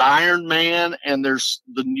kinds. There's Iron Man and there's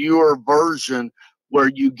the newer version where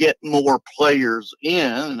you get more players in.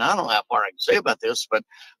 And I don't know how far I can say about this, but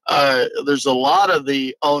there's a lot of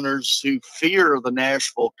the owners who fear the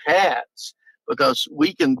Nashville Cats because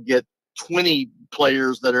we can get 20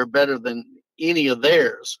 players that are better than any of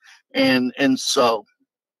theirs. And so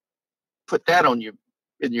put that in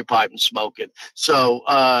your pipe and smoke it. So,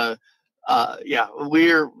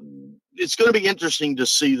 it's going to be interesting to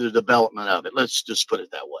see the development of it. Let's just put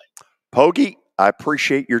it that way. Pogue, I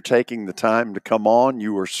appreciate your taking the time to come on.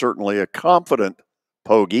 You are certainly a confident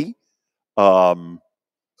Pogue. Not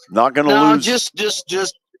going to lose.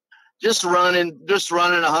 Just running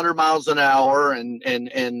 100 miles an hour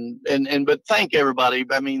but thank everybody.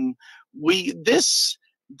 I mean, this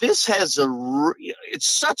has it's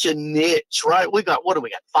such a niche, right? We got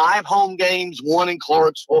 5 home games, 1 in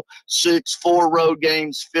Clarksville, 4 road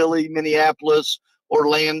games, Philly, Minneapolis,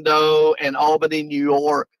 Orlando, and Albany, New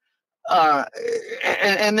York.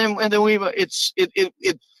 And then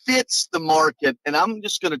it fits the market. And I'm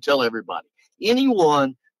just going to tell everybody,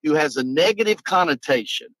 anyone who has a negative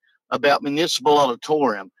connotation about Municipal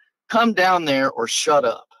Auditorium, come down there or shut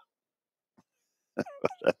up.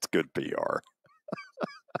 That's good PR.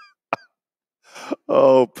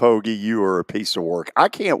 Oh, Pogue, you are a piece of work. I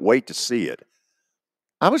can't wait to see it.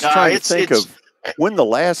 I was trying to think of when the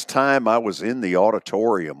last time I was in the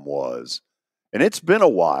auditorium was, and it's been a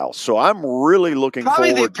while. So I'm really looking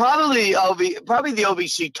forward. Probably the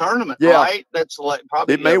OVC tournament, right? That's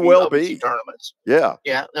probably it may well OVC be tournaments. Yeah,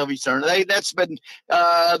 OVC tournament. That's been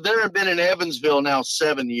there have been in Evansville now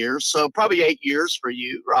 7 years, so probably 8 years for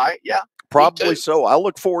you, right? Yeah, probably so. I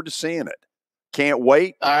look forward to seeing it. Can't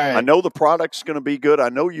wait. All right. I know the product's going to be good. I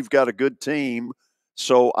know you've got a good team,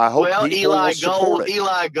 so I hope people will support it.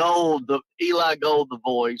 Eli Gold, the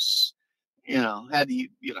voice. How do you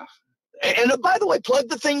And by the way, plug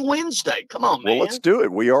the thing Wednesday. Come on, man. Well, let's do it.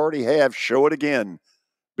 We already have. Show it again,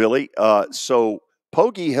 Billy. So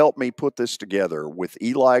Pogue helped me put this together with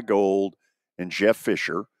Eli Gold and Jeff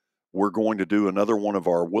Fisher. We're going to do another one of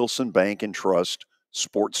our Wilson Bank and Trust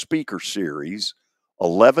Sports Speaker Series,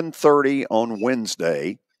 11:30 on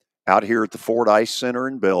Wednesday, out here at the Ford Ice Center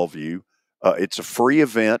in Bellevue. It's a free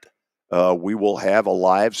event. We will have a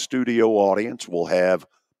live studio audience. We'll have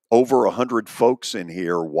over 100 folks in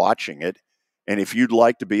here watching it. And if you'd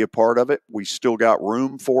like to be a part of it, we still got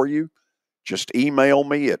room for you. Just email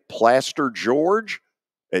me at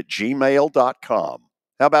plastergeorge@gmail.com.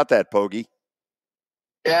 How about that, Pogue?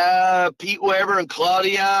 Pete Weber and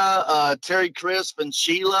Claudia, Terry Crisp and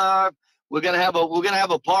Sheila, we're gonna have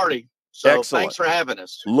a party. So Excellent. Thanks for having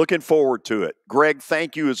us. Looking forward to it. Greg,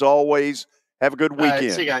 thank you as always. Have a good weekend. All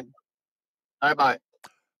right, see you guys. All right, bye.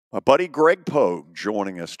 My buddy Greg Pogue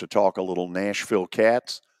joining us to talk a little Nashville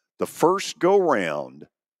Cats. The first go-round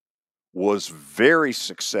was very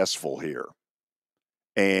successful here.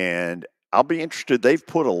 And I'll be interested. They've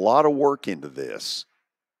put a lot of work into this.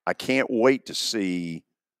 I can't wait to see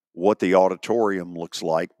what the auditorium looks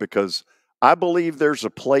like, because I believe there's a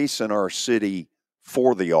place in our city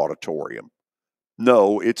for the auditorium.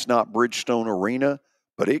 No, it's not Bridgestone Arena,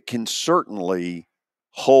 but it can certainly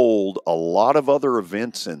hold a lot of other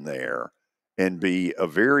events in there and be a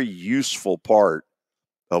very useful part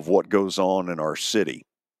of what goes on in our city.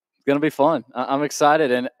 It's going to be fun. I'm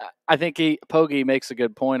excited. And I think Pogue makes a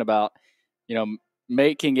good point about,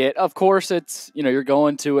 making it, of course, it's, you're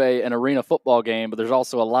going to an arena football game, but there's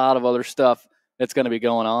also a lot of other stuff that's going to be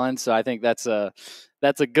going on. So I think that's a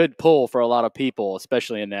good pull for a lot of people,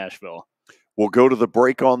 especially in Nashville. We'll go to the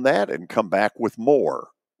break on that and come back with more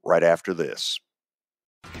right after this.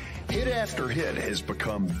 Hit After Hit has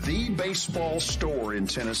become the baseball store in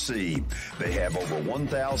Tennessee. They have over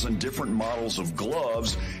 1,000 different models of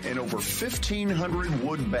gloves and over 1,500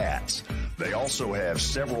 wood bats. They also have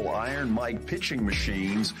several Iron Mike pitching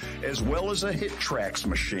machines as well as a Hit Tracks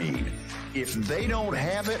machine. If they don't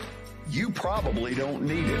have it, you probably don't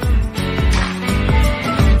need it.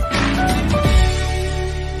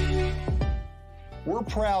 We're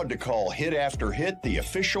proud to call Hit After Hit the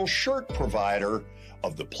official shirt provider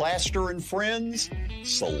of the Plaster and Friends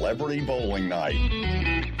Celebrity Bowling Night.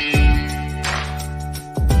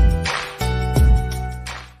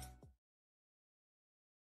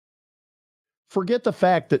 Forget the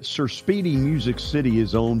fact that Sir Speedy Music City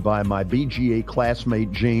is owned by my BGA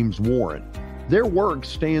classmate James Warren. Their work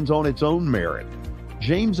stands on its own merit.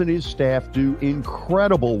 James and his staff do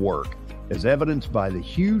incredible work, as evidenced by the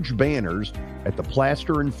huge banners at the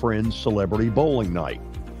Plaster and Friends Celebrity Bowling Night.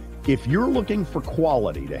 If you're looking for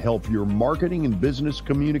quality to help your marketing and business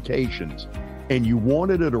communications, and you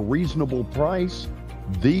want it at a reasonable price,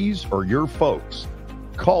 these are your folks.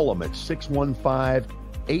 Call them at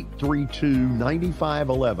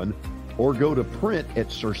 615-832-9511 or go to print at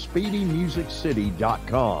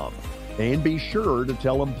sirspeedymusiccity.com. And be sure to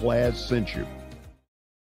tell them Plaz sent you.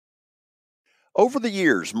 Over the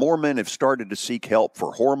years, more men have started to seek help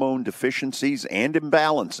for hormone deficiencies and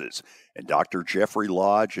imbalances, and Dr. Jeffrey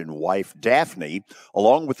Lodge and wife Daphne,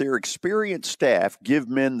 along with their experienced staff, give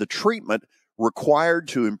men the treatment required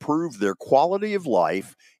to improve their quality of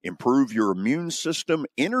life, improve your immune system,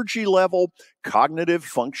 energy level, cognitive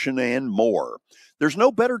function, and more. There's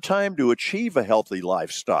no better time to achieve a healthy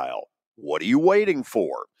lifestyle. What are you waiting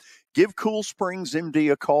for? Give Cool Springs MD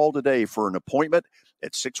a call today for an appointment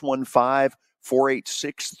at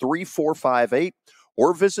 615-486-3458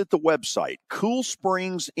 or visit the website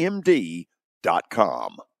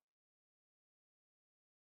coolspringsmd.com.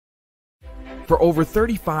 For over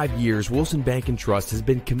 35 years, Wilson Bank & Trust has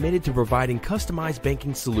been committed to providing customized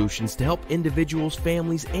banking solutions to help individuals,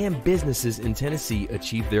 families, and businesses in Tennessee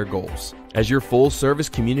achieve their goals. As your full-service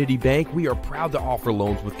community bank, we are proud to offer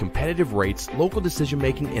loans with competitive rates, local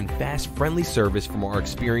decision-making, and fast, friendly service from our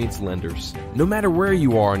experienced lenders. No matter where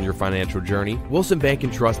you are on your financial journey, Wilson Bank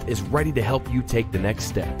 & Trust is ready to help you take the next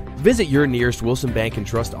step. Visit your nearest Wilson Bank &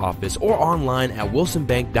 Trust office or online at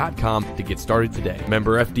wilsonbank.com to get started today.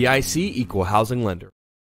 Member FDIC, Equal Housing Lender.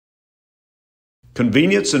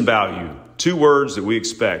 Convenience and value, two words that we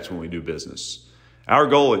expect when we do business. Our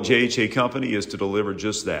goal at JHA Company is to deliver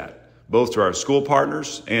just that, both to our school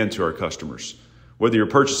partners and to our customers. Whether you're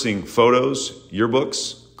purchasing photos,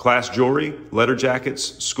 yearbooks, class jewelry, letter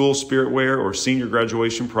jackets, school spirit wear, or senior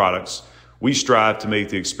graduation products, we strive to make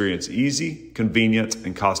the experience easy, convenient,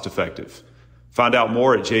 and cost-effective. Find out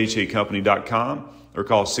more at jhacompany.com or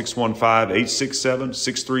call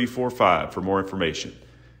 615-867-6345 for more information.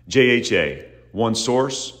 JHA, one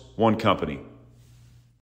source, one company.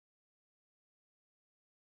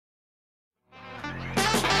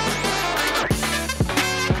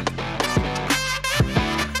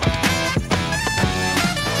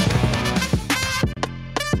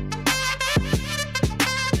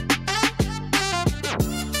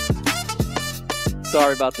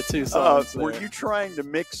 Sorry about the two songs. Were you trying to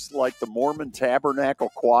mix like the Mormon Tabernacle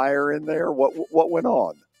Choir in there? What went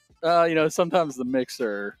on? Sometimes the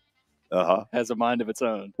mixer has a mind of its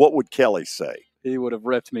own. What would Kelly say? He would have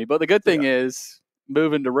ripped me. But the good thing is,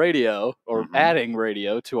 moving to radio or adding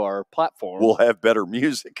radio to our platform, we'll have better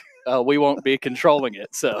music. We won't be controlling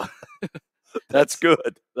it. So that's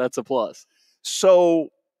good. That's a plus. So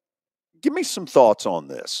give me some thoughts on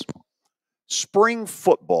this. Spring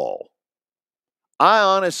football I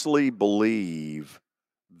honestly believe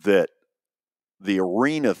that the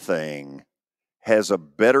arena thing has a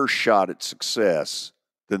better shot at success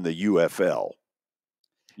than the UFL,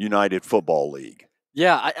 United Football League.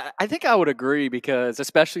 Yeah, I think I would agree because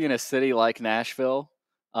especially in a city like Nashville,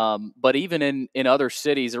 but even in other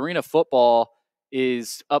cities, arena football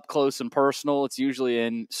is up close and personal. It's usually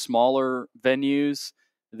in smaller venues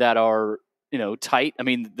that are, tight. I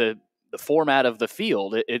mean, the format of the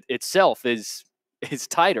field itself is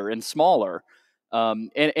tighter and smaller.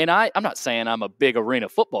 And I'm not saying I'm a big arena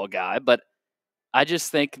football guy, but I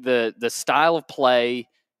just think the style of play,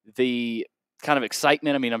 the kind of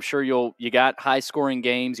excitement. I mean, I'm sure you got high scoring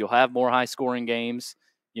games. You'll have more high scoring games,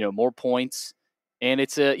 more points. And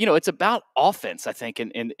it's it's about offense, I think,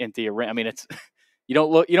 in the arena. I mean, it's you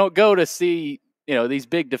don't go to see, these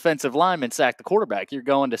big defensive linemen sack the quarterback. You're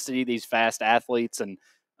going to see these fast athletes and,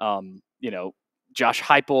 Josh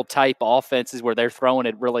Heupel type offenses where they're throwing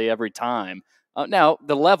it really every time. Now,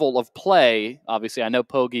 the level of play, obviously, I know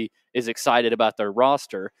Pogue is excited about their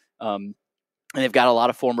roster. And they've got a lot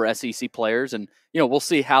of former SEC players, and we'll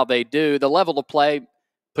see how they do. The level of play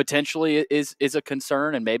potentially is a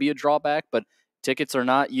concern and maybe a drawback, but tickets are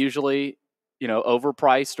not usually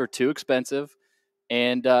overpriced or too expensive.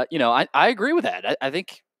 And I agree with that. I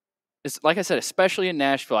think it's like I said, especially in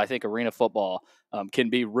Nashville, I think arena football can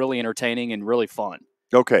be really entertaining and really fun.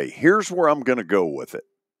 Okay, here's where I'm going to go with it.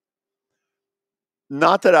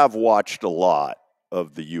 Not that I've watched a lot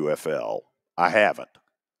of the UFL. I haven't.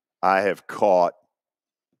 I have caught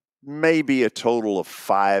maybe a total of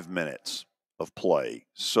 5 minutes of play.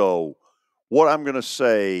 So what I'm going to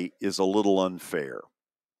say is a little unfair.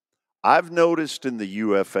 I've noticed in the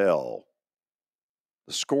UFL,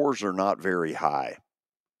 the scores are not very high.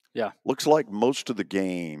 Yeah. Looks like most of the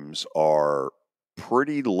games are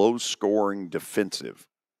pretty low scoring defensive.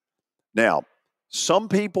 Now, some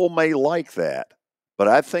people may like that, but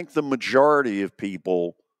I think the majority of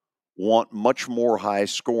people want much more high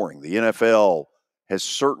scoring. The NFL has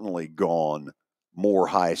certainly gone more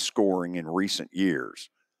high scoring in recent years.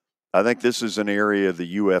 I think this is an area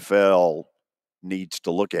the UFL needs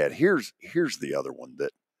to look at. Here's the other one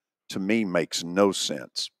that to me makes no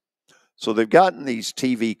sense. So they've gotten these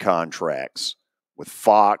TV contracts with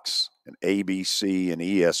Fox and ABC and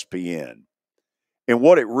ESPN. And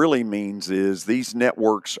what it really means is these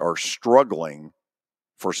networks are struggling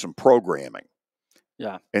for some programming.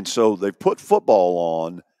 Yeah. And so they've put football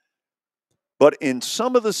on, but in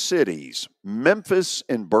some of the cities, Memphis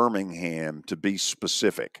and Birmingham to be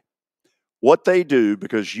specific, what they do,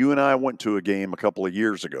 because you and I went to a game a couple of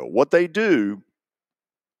years ago, what they do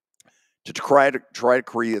to try to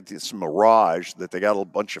create this mirage that they got a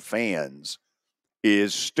bunch of fans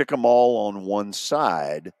is stick them all on one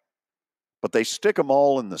side, but they stick them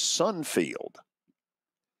all in the Sun Field.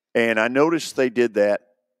 And I noticed they did that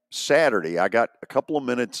Saturday. I got a couple of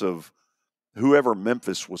minutes of whoever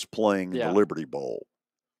Memphis was playing in the Liberty Bowl.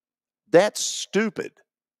 That's stupid.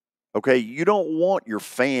 Okay, you don't want your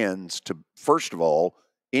fans to, first of all,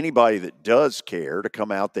 anybody that does care to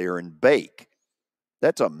come out there and bake.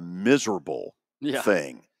 That's a miserable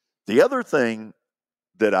thing. The other thing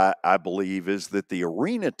that I believe is that the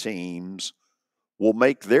arena teams will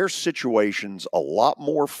make their situations a lot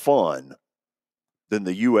more fun than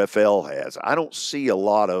the UFL has. I don't see a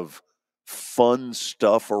lot of fun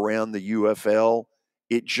stuff around the UFL.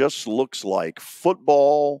 It just looks like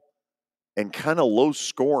football and kind of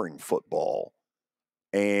low-scoring football.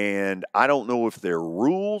 And I don't know if their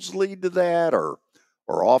rules lead to that or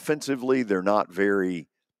offensively they're not very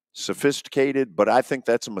sophisticated, but I think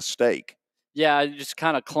that's a mistake. Yeah, just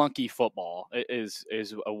kind of clunky football is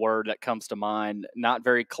a word that comes to mind. Not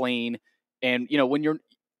very clean. And, when you're,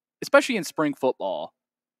 especially in spring football,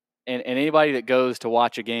 and anybody that goes to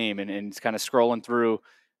watch a game and is kind of scrolling through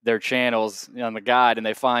their channels on the guide and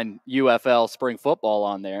they find UFL spring football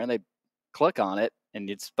on there and they click on it and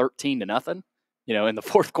it's 13-0, in the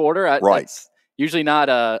fourth quarter. Right. That's usually not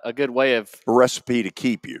a good way of a recipe to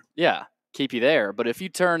keep you. Yeah, keep you there. But if you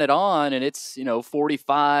turn it on and it's,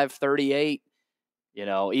 45, 38,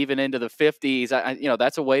 even into the 50s,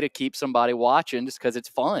 that's a way to keep somebody watching just because it's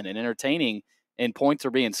fun and entertaining and points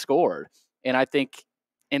are being scored. And I think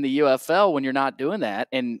in the UFL, when you're not doing that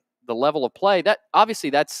and the level of play, that obviously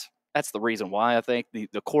that's the reason why I think the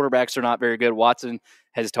quarterbacks are not very good. Watson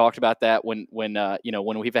has talked about that when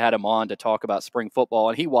we've had him on to talk about spring football,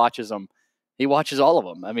 and he watches them. He watches all of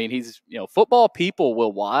them. I mean, he's football people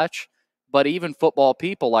will watch, but even football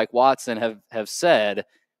people like Watson have said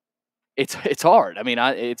it's hard. I mean,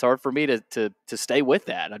 it's hard for me to stay with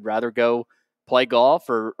that. I'd rather go play golf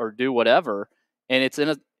or do whatever. And it's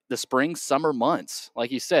the spring, summer months.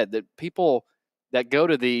 Like you said, that people that go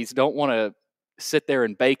to these don't want to sit there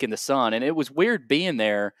and bake in the sun. And it was weird being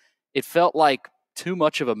there. It felt like too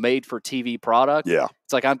much of a made-for-TV product. Yeah.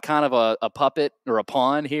 It's like I'm kind of a puppet or a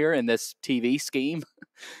pawn here in this TV scheme.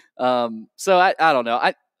 So I don't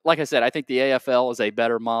know. Like I said, I think the AFL is a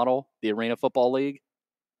better model, the Arena Football League.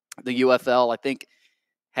 The UFL, I think,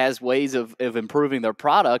 has ways of improving their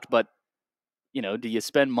product, but, you know, do you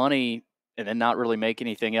spend money and then not really make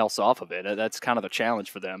anything else off of it? That's kind of the challenge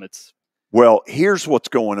for them. Well, here's what's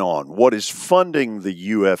going on. What is funding the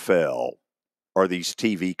UFL are these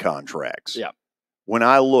TV contracts. Yeah. When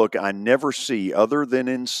I look, I never see, other than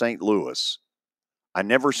in St. Louis, I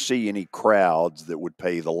never see any crowds that would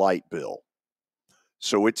pay the light bill.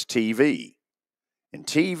 So it's TV. And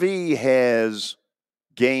TV has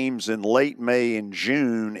games in late May and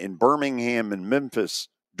June in Birmingham and Memphis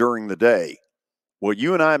during the day. Well,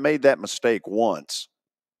 you and I made that mistake once.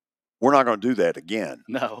 We're not going to do that again.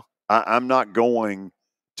 No. I'm not going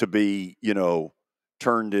to be, you know,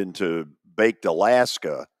 turned into baked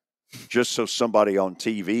Alaska just so somebody on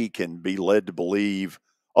TV can be led to believe,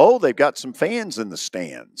 oh, they've got some fans in the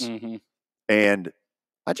stands. Mm-hmm. And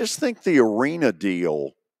I just think the arena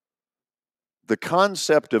deal, the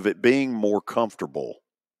concept of it being more comfortable,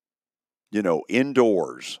 you know,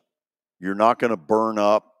 indoors, you're not going to burn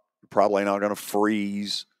up, you're probably not going to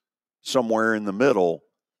freeze somewhere in the middle.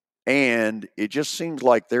 And it just seems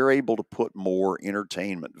like they're able to put more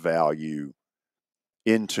entertainment value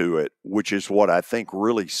into it, which is what I think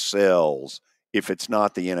really sells if it's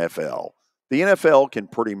not the NFL. The NFL can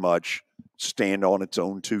pretty much stand on its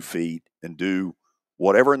own 2 feet and do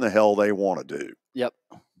whatever in the hell they want to do. Yep.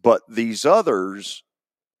 But these others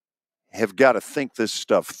have got to think this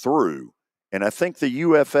stuff through. And I think the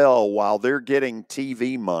UFL, while they're getting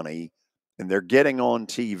TV money and they're getting on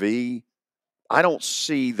TV, I don't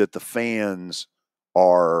see that the fans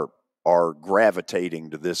are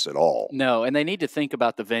gravitating to this at all. No, and they need to think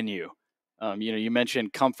about the venue. You know, you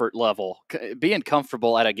mentioned comfort level. Being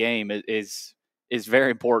comfortable at a game is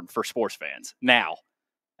very important for sports fans now.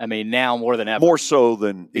 I mean, now more than ever. More so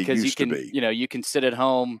than because it used you can, to be. You know, you can sit at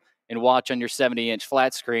home and watch on your 70-inch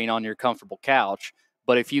flat screen on your comfortable couch.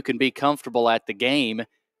 But if you can be comfortable at the game,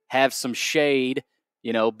 have some shade,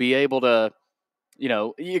 you know, be able to, you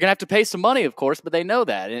know, you're gonna have to pay some money, of course, but they know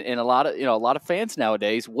that, and a lot of fans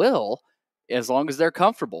nowadays will, as long as they're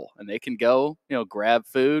comfortable and they can go, you know, grab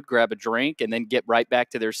food, grab a drink, and then get right back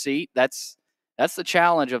to their seat. That's the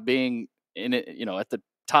challenge of being in it, you know, at the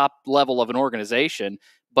top level of an organization.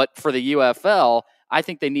 But for the UFL, I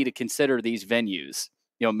think they need to consider these venues.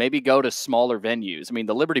 You know, maybe go to smaller venues. I mean,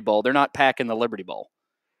 the Liberty Bowl, they're not packing the Liberty Bowl.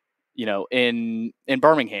 You know, in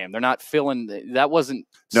Birmingham, they're not filling. That wasn't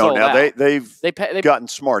no. Now out. they've gotten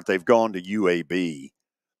smart. They've gone to UAB.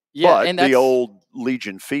 Yeah, but and the old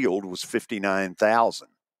Legion Field was 59,000.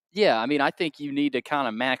 Yeah, I mean, I think you need to kind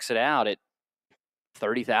of max it out at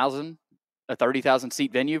 30,000, a 30,000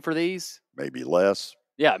 seat venue for these. Maybe less.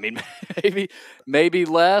 Yeah, I mean, maybe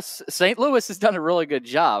less. St. Louis has done a really good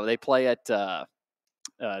job. They play at the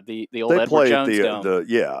old Edward Jones Dome.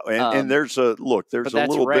 And there's a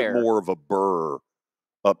little rare. bit more of a burr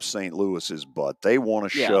up St. Louis's butt. They want to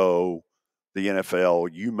show the NFL,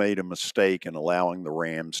 you made a mistake in allowing the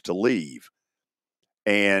Rams to leave.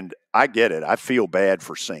 And I get it. I feel bad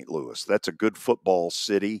for St. Louis. That's a good football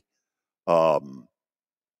city. You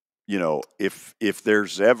know, if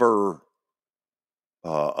there's ever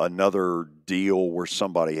another deal where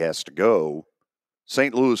somebody has to go,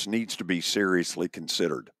 St. Louis needs to be seriously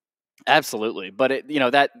considered. Absolutely. But you know,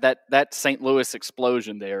 that St. Louis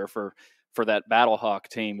explosion there for that Battlehawk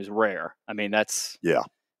team is rare. I mean, that's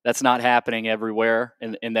not happening everywhere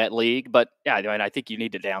in that league. But yeah, I mean, I think you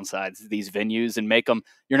need to downsize these venues and make them.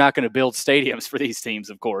 You're not going to build stadiums for these teams,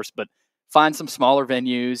 of course, but find some smaller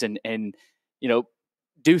venues and you know,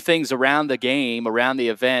 do things around the game, around the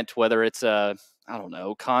event, whether it's a, I don't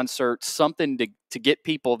know, concert, something to get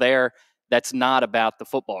people there that's not about the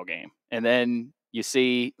football game. And then you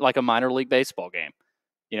see like a minor league baseball game,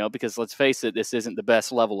 you know, because let's face it, this isn't the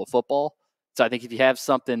best level of football. So I think if you have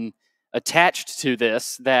something attached to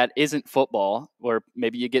this that isn't football, where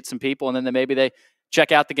maybe you get some people and then maybe they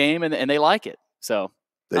check out the game and they like it. So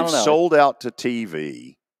they've sold out to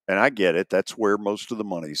TV, and I get it. That's where most of the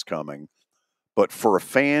money's coming. But for a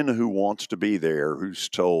fan who wants to be there, who's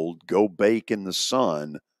told, go bake in the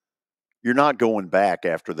sun, you're not going back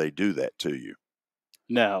after they do that to you.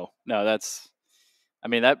 No, that's, I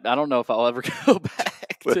mean, that I don't know if I'll ever go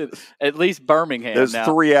back to at least Birmingham. There's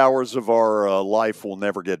 3 hours of our life we'll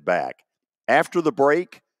never get back. After the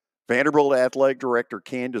break, Vanderbilt Athletic Director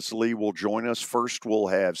Candice Lee will join us. First, we'll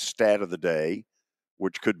have Stat of the Day,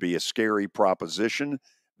 which could be a scary proposition.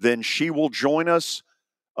 Then she will join us.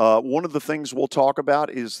 One of the things we'll talk about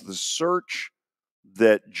is the search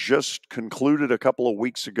that just concluded a couple of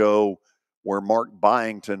weeks ago where Mark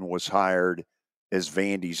Byington was hired as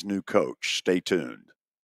Vandy's new coach. Stay tuned.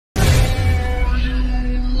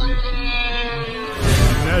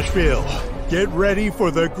 Nashville, get ready for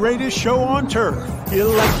the greatest show on turf.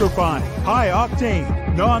 Electrifying,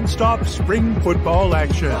 high-octane, non-stop spring football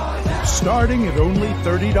action. Starting at only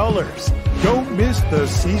 $30. Don't miss the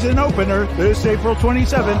season opener this April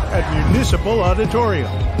 27th at Municipal Auditorium.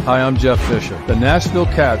 Hi, I'm Jeff Fisher. The Nashville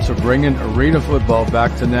Cats are bringing arena football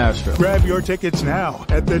back to Nashville. Grab your tickets now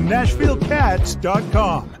at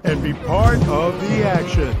thenashvillecats.com and be part of the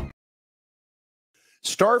action.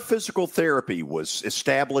 Star Physical Therapy was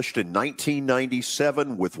established in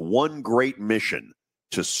 1997 with one great mission: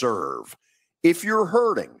 to serve. If you're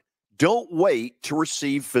hurting, don't wait to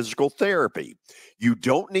receive physical therapy. You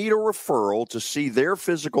don't need a referral to see their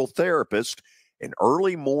physical therapist, and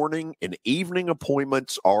early morning and evening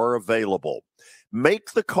appointments are available.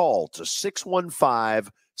 Make the call to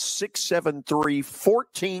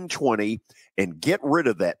 615-673-1420 and get rid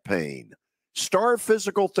of that pain. Star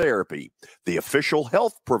Physical Therapy, the official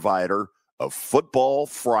health provider of Football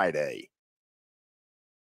Friday.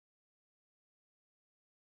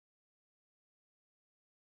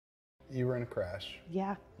 You were in a crash.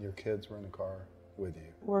 Yeah. Your kids were in the car with you.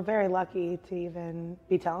 We're very lucky to even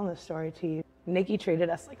be telling this story to you. Nikki treated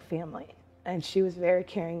us like family, and she was very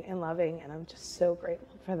caring and loving, and I'm just so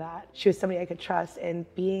grateful for that. She was somebody I could trust, and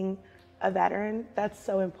being a veteran, that's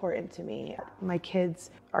so important to me. My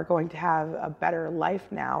kids are going to have a better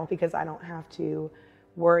life now because I don't have to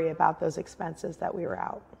worry about those expenses that we were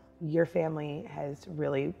out. Your family has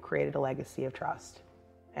really created a legacy of trust,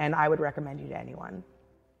 and I would recommend you to anyone.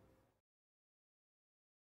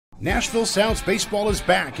 Nashville Sounds Baseball is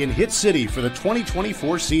back in Hit City for the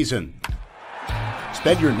 2024 season.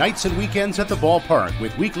 Spend your nights and weekends at the ballpark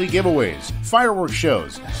with weekly giveaways, fireworks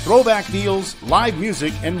shows, throwback deals, live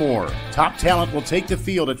music, and more. Top talent will take the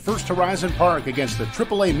field at First Horizon Park against the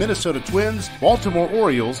AAA Minnesota Twins, Baltimore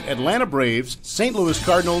Orioles, Atlanta Braves, St. Louis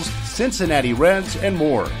Cardinals, Cincinnati Reds, and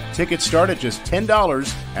more. Tickets start at just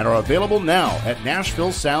 $10 and are available now at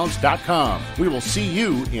NashvilleSounds.com. We will see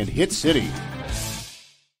you in Hit City.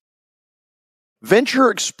 Venture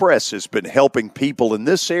Express has been helping people in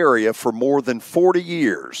this area for more than 40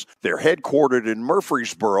 years. They're headquartered in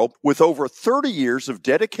Murfreesboro with over 30 years of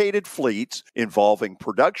dedicated fleets involving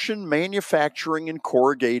production, manufacturing, and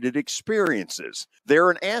corrugated experiences. They're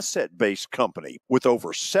an asset-based company with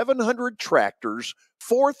over 700 tractors,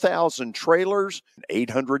 4,000 trailers, and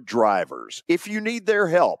 800 drivers. If you need their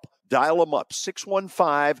help, dial them up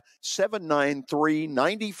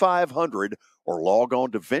 615-793-9500 or log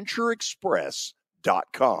on to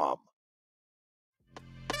ventureexpress.com.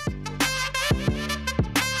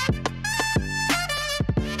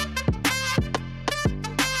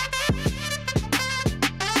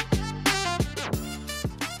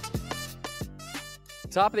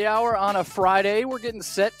 Top of the hour on a Friday. We're getting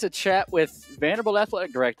set to chat with Vanderbilt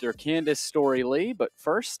Athletic Director Candice Storey Lee. But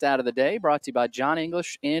first, Stat of the Day brought to you by John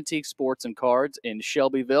English Antique Sports and Cards in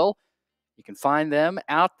Shelbyville. You can find them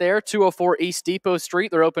out there, 204 East Depot Street.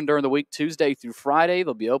 They're open during the week, Tuesday through Friday.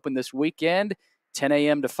 They'll be open this weekend, 10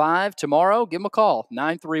 a.m. to 5. Tomorrow, give them a call,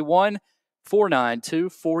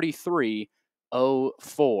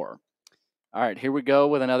 931-492-4304. All right, here we go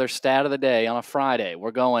with another Stat of the Day on a Friday.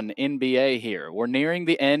 We're going NBA here. We're nearing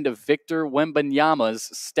the end of Victor Wembanyama's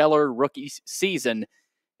stellar rookie season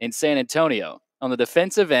in San Antonio. On the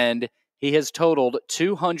defensive end, he has totaled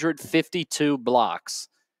 252 blocks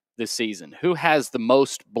this season. Who has the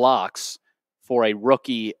most blocks for a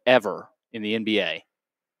rookie ever in the NBA?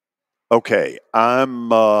 Okay, I'm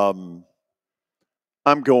going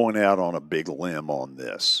out on a big limb on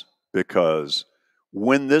this because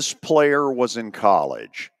when this player was in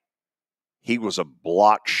college, he was a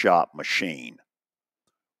block shot machine.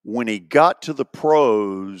 When he got to the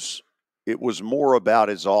pros, it was more about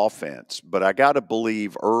his offense, but I got to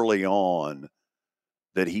believe early on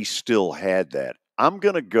that he still had that. I'm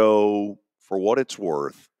going to go, for what it's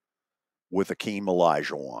worth, with Akeem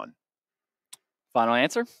Olajuwon. Final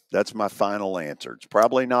answer? That's my final answer. It's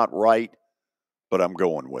probably not right, but I'm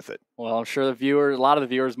going with it. Well, I'm sure a lot of the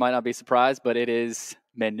viewers might not be surprised, but it is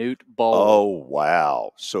Manute Bol. Oh,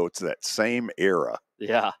 wow. So it's that same era.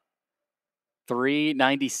 Yeah.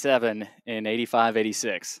 397 and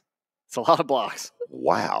 85-86. It's a lot of blocks.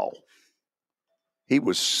 Wow. He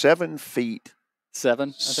was 7 feet. 7,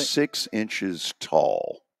 I think. 6 inches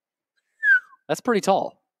tall. That's pretty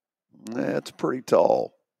tall. That's pretty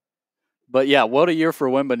tall. But yeah, what a year for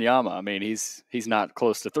Wembanyama. I mean, he's not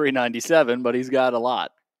close to 397, but he's got a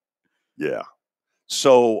lot. Yeah.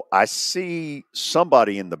 So I see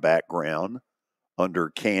somebody in the background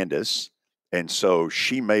under Candice, and so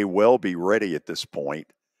she may well be ready at this point.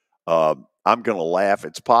 I'm going to laugh.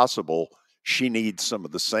 It's possible she needs some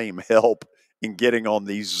of the same help in getting on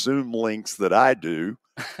these Zoom links that I do.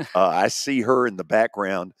 I see her in the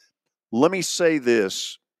background. Let me say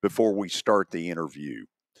this before we start the interview.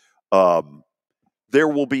 There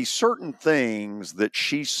will be certain things that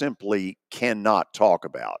she simply cannot talk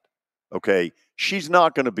about. Okay. She's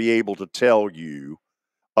not going to be able to tell you,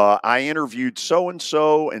 I interviewed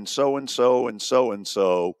so-and-so and so-and-so and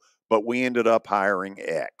so-and-so, but we ended up hiring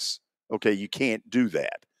X. Okay. You can't do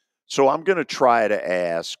that. So I'm going to try to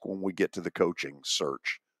ask when we get to the coaching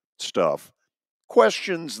search stuff,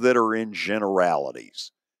 questions that are in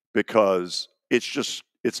generalities, because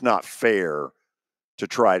it's not fair to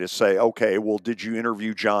try to say, okay, well, did you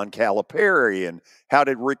interview John Calipari, and how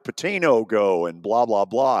did Rick Pitino go, and blah, blah,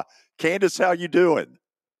 blah. Candice, how you doing?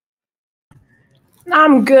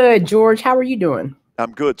 I'm good, George. How are you doing?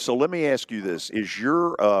 I'm good. So let me ask you this. Is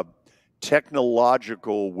your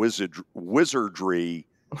technological wizardry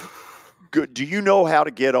good? Do you know how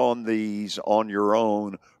to get on these on your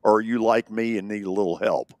own, or are you like me and need a little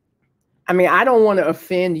help? I mean, I don't want to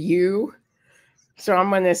offend you, so I'm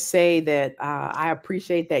going to say that I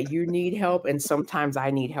appreciate that you need help, and sometimes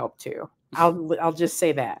I need help too. I'll just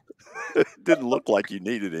say that. It didn't look like you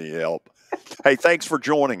needed any help. Hey, thanks for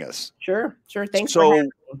joining us. Sure. Thanks for having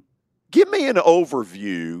me. Give me an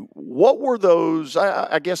overview. What were those,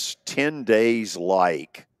 I guess, 10 days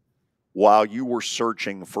like while you were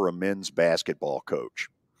searching for a men's basketball coach?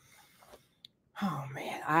 Oh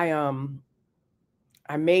man,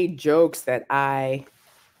 I made jokes that I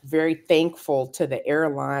very thankful to the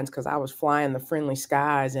airlines because I was flying the friendly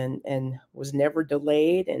skies and was never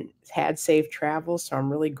delayed and had safe travel. So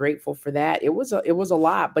I'm really grateful for that. It was a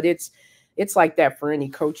lot, but it's like that for any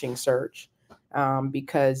coaching search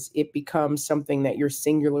because it becomes something that you're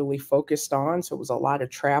singularly focused on. So it was a lot of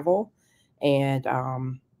travel and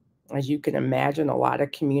as you can imagine, a lot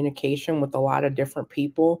of communication with a lot of different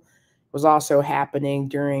people. It was also happening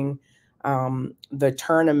during the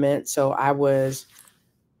tournament. So I was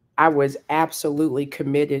absolutely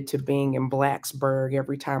committed to being in Blacksburg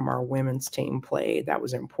every time our women's team played. That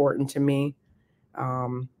was important to me.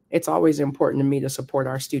 It's always important to me to support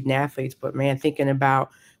our student athletes, but man, thinking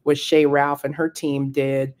about what Shea Ralph and her team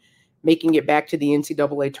did, making it back to the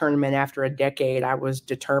NCAA tournament after a decade, I was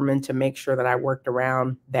determined to make sure that I worked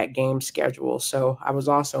around that game schedule. So I was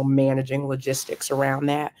also managing logistics around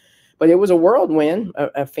that. But it was a whirlwind,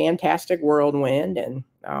 a fantastic whirlwind, and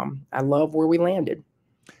I love where we landed.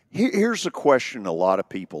 Here's a question a lot of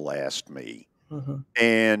people asked me,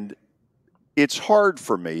 and it's hard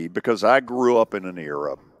for me because I grew up in an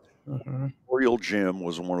era. Memorial Gym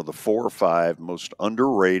was one of the 4 or 5 most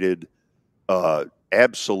underrated,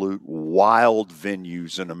 absolute wild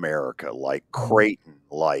venues in America, like Creighton,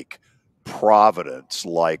 like Providence,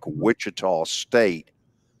 like Wichita State.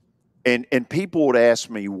 And people would ask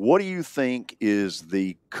me, what do you think is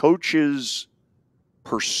the coach's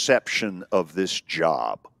perception of this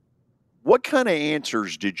job? What kind of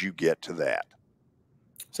answers did you get to that?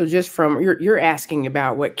 So just from you're asking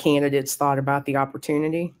about what candidates thought about the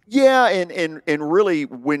opportunity? Yeah, and really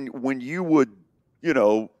when you would,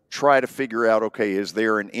 try to figure out, okay, is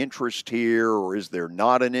there an interest here or is there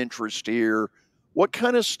not an interest here? What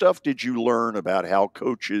kind of stuff did you learn about how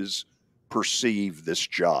coaches perceive this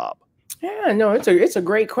job? Yeah, no, it's a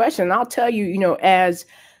great question. I'll tell you,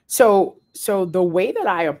 so the way that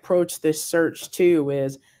I approach this search too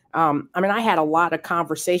is, I had a lot of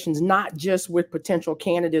conversations, not just with potential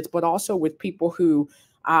candidates, but also with people who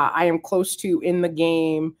I am close to in the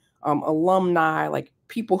game, alumni, like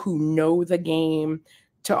people who know the game,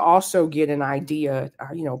 to also get an idea.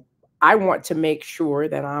 I want to make sure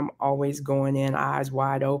that I'm always going in eyes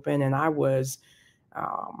wide open. And I was,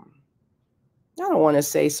 I don't want to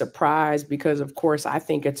say surprised because, of course, I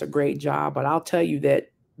think it's a great job. But I'll tell you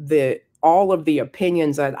that all of the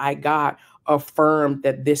opinions that I got affirmed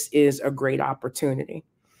that this is a great opportunity.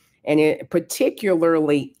 And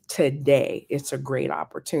particularly today, it's a great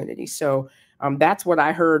opportunity. So that's what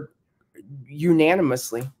I heard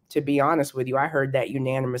unanimously, to be honest with you. I heard that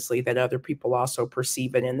unanimously, that other people also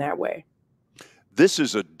perceive it in that way. This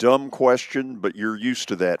is a dumb question, but you're used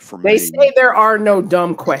to that from me. They say there are no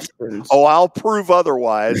dumb questions. Oh, I'll prove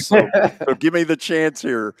otherwise. So give me the chance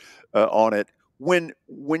here on it. When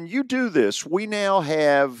you do this, we now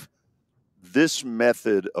have this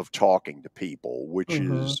method of talking to people, which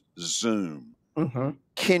is Zoom.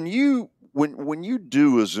 Can you, when you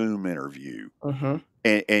do a Zoom interview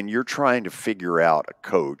and you're trying to figure out a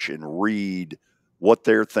coach and read what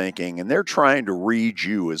they're thinking, and they're trying to read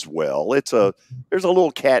you as well, there's a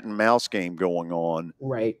little cat and mouse game going on.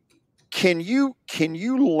 Right. Can you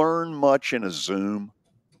learn much in a Zoom?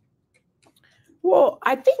 Well,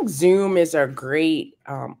 I think Zoom is a great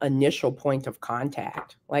initial point of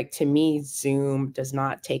contact. Like, to me, Zoom does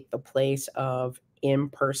not take the place of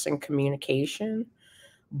in-person communication,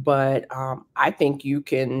 but I think you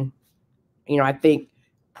can, I think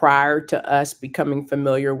prior to us becoming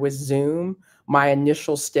familiar with Zoom, my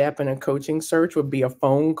initial step in a coaching search would be a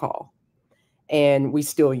phone call. And we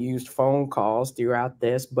still used phone calls throughout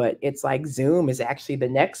this, but it's like Zoom is actually the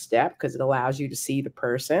next step because it allows you to see the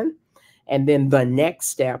person. And then the next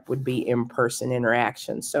step would be in-person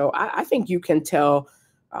interaction. So I think you can tell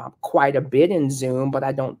quite a bit in Zoom, but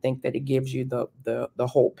I don't think that it gives you the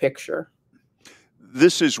whole picture.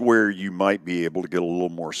 This is where you might be able to get a little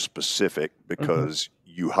more specific because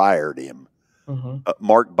you hired him.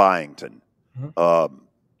 Mark Byington.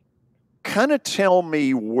 Kind of tell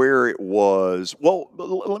me where it was. Well,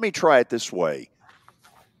 let me try it this way.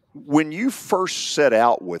 When you first set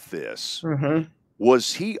out with this,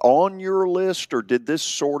 was he on your list, or did this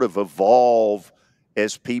sort of evolve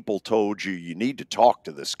as people told you you need to talk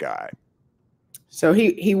to this guy? So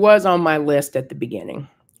he was on my list at the beginning.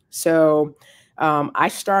 So I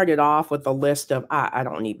started off with a list of, I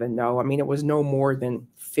don't even know. I mean, it was no more than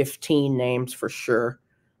 15 names for sure.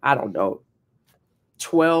 I don't know,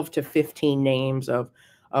 12 to 15 names of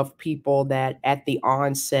people that at the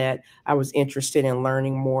onset I was interested in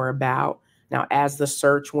learning more about. Now, as the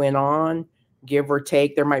search went on, give or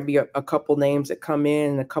take, there might be a couple names that come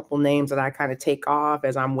in and a couple names that I kind of take off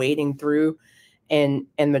as I'm wading through. And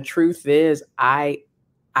the truth is, I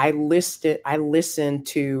listened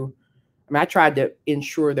to, I tried to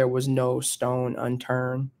ensure there was no stone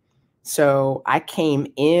unturned. So I came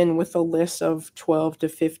in with a list of 12 to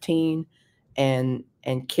 15 and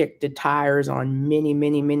kicked the tires on many,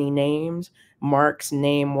 many, many names. Mark's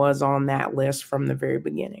name was on that list from the very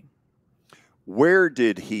beginning. Where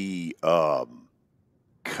did he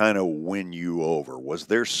kind of win you over? Was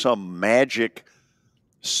there some magic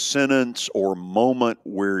sentence or moment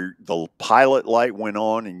where the pilot light went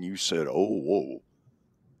on and you said, oh, whoa,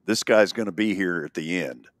 this guy's going to be here at the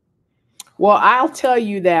end? Well, I'll tell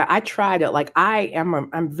you that I tried it. Like,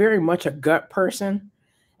 I'm very much a gut person,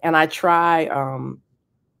 and I try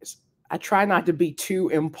not to be too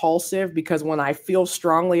impulsive, because when I feel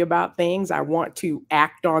strongly about things, I want to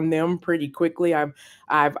act on them pretty quickly.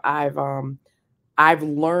 I've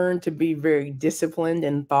learned to be very disciplined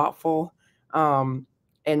and thoughtful, and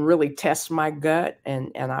really test my gut.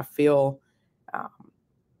 And I feel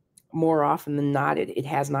more often than not, it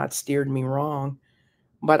has not steered me wrong.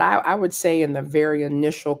 But I would say in the very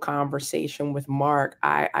initial conversation with Mark,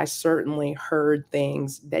 I certainly heard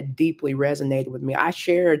things that deeply resonated with me. I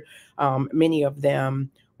shared many of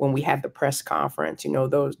them when we had the press conference.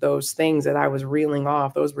 Those things that I was reeling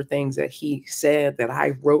off, those were things that he said that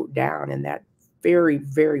I wrote down in that very,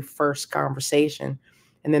 very first conversation.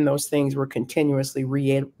 And then those things were continuously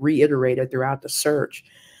reiterated throughout the search.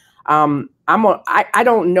 I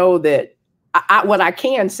don't know that. What I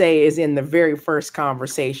can say is, in the very first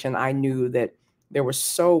conversation, I knew that there was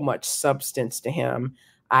so much substance to him.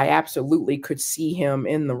 I absolutely could see him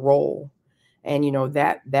in the role. And,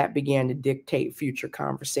 that began to dictate future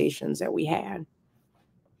conversations that we had.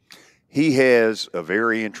 He has a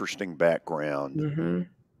very interesting background,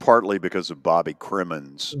 partly because of Bobby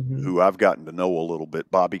Crimmins, who I've gotten to know a little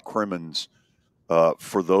bit. Bobby Crimmins,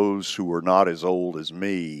 for those who are not as old as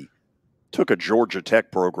me, took a Georgia Tech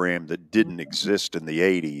program that didn't exist in the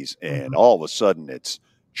 80s, and all of a sudden it's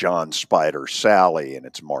John Spider Sally, and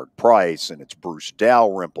it's Mark Price, and it's Bruce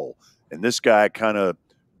Dalrymple. And this guy kind of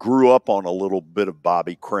grew up on a little bit of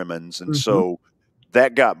Bobby Crimmins, and so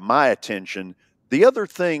that got my attention. The other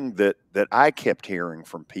thing that I kept hearing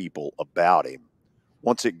from people about him,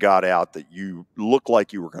 once it got out that you looked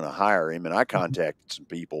like you were going to hire him, and I contacted some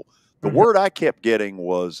people, the word I kept getting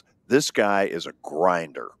was, this guy is a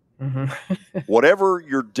grinder. Whatever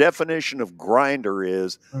your definition of grinder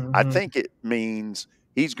is, I think it means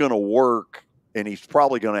he's going to work, and he's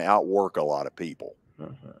probably going to outwork a lot of people.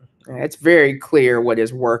 It's very clear what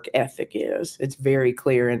his work ethic is. It's very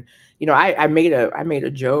clear. And, I made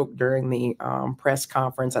a joke during the press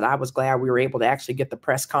conference that I was glad we were able to actually get the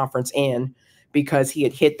press conference in, because he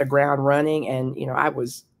had hit the ground running. And,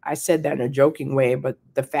 I said that in a joking way, but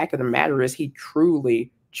the fact of the matter is he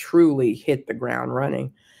truly, truly hit the ground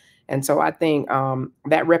running. And so I think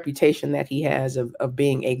that reputation that he has of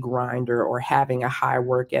being a grinder or having a high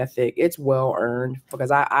work ethic, it's well earned, because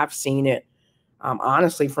I've seen it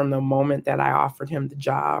honestly from the moment that I offered him the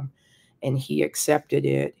job and he accepted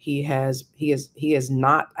it. He has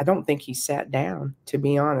not, I don't think he sat down, to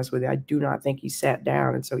be honest with you. I do not think he sat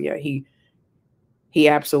down. And so, yeah, he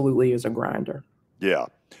absolutely is a grinder. Yeah.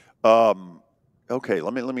 Okay.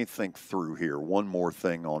 Let me think through here. One more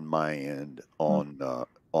thing on my end on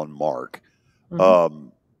Mark. Mm-hmm.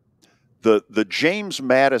 The James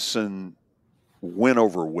Madison win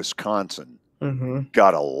over Wisconsin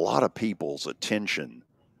got a lot of people's attention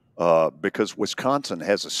because Wisconsin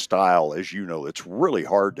has a style, as you know, it's really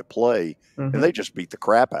hard to play, and they just beat the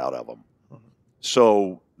crap out of them.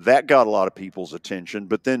 So that got a lot of people's attention.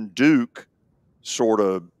 But then Duke sort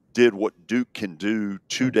of did what Duke can do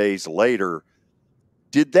 2 days later.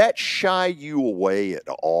 Did that shy you away at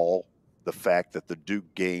all, the fact that the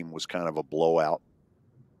Duke game was kind of a blowout?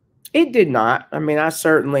 It did not. I mean,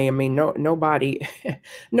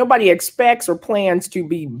 nobody expects or plans to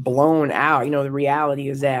be blown out. You know, the reality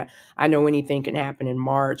is that I know anything can happen in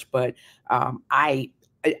March, but I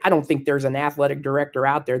don't think there's an athletic director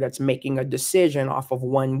out there that's making a decision off of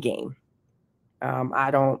one game.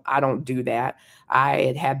 I don't do that.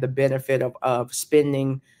 I had the benefit of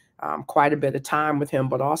spending quite a bit of time with him,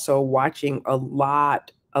 but also watching a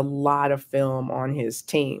lot of film on his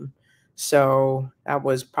team. So that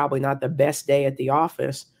was probably not the best day at the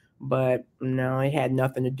office, but no, it had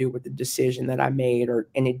nothing to do with the decision that I made,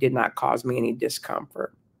 and it did not cause me any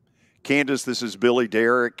discomfort. Candice, this is Billy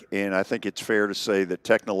Derrick, and I think it's fair to say that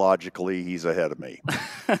technologically he's ahead of me.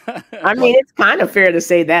 I mean, it's kind of fair to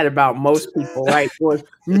say that about most people, right? With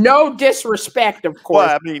no disrespect, of course.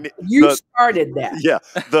 Well, I mean, you started that. Yeah.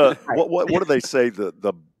 What do they say?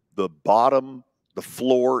 The bottom, the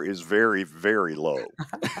floor is very, very low.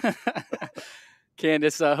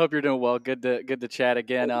 Candice, I hope you're doing well. Good to chat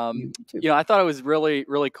again. I thought it was really,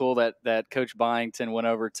 really cool that Coach Byington went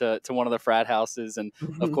over to one of the frat houses. And,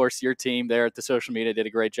 of course, your team there at the social media did a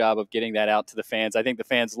great job of getting that out to the fans. I think the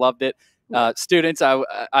fans loved it. Students,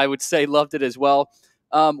 I would say, loved it as well.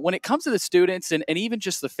 When it comes to the students and even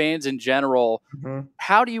just the fans in general,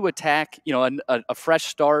 how do you attack, a fresh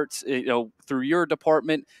start, through your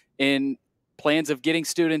department in plans of getting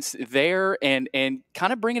students there and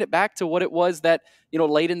kind of bringing it back to what it was that,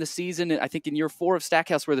 late in the season, I think in year 4 of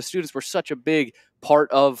Stackhouse, where the students were such a big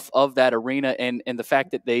part of that arena and the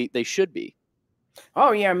fact that they should be?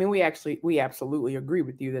 Oh, yeah. I mean, we absolutely agree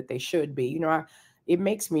with you that they should be. It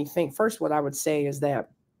makes me think, first, what I would say is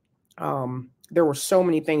that there were so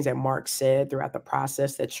many things that Mark said throughout the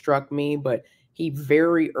process that struck me, but he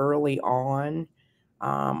very early on,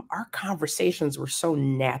 our conversations were so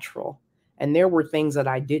natural. And there were things that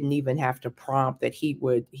I didn't even have to prompt that he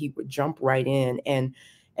would jump right in. And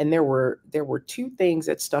there were 2 things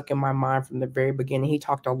that stuck in my mind from the very beginning. He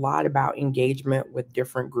talked a lot about engagement with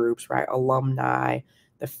different groups, right? Alumni,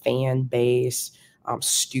 the fan base,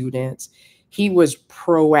 students. He was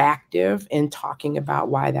proactive in talking about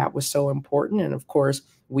why that was so important. And of course,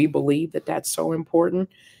 we believe that that's so important.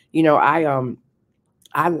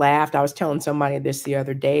 I laughed. I was telling somebody this the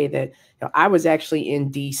other day that I was actually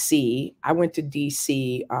in DC. I went to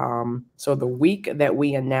DC. So the week that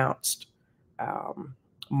we announced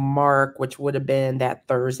Mark, which would have been that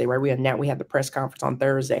Thursday, right? We had the press conference on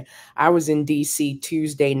Thursday. I was in DC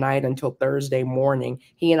Tuesday night until Thursday morning.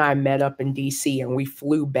 He and I met up in DC and we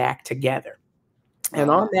flew back together. And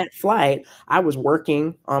on that flight, I was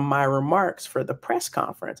working on my remarks for the press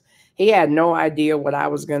conference. He had no idea what I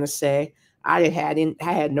was going to say. I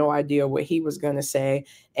had no idea what he was going to say.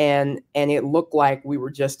 And it looked like we were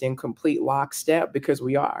just in complete lockstep, because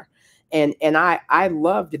we are. And I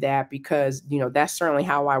loved that, because, that's certainly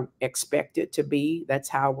how I expect it to be. That's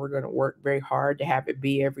how we're going to work very hard to have it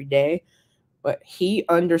be every day. But he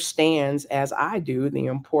understands, as I do, the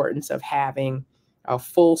importance of having a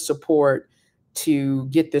full support to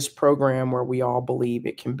get this program where we all believe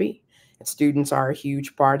it can be. And students are a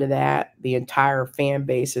huge part of that. The entire fan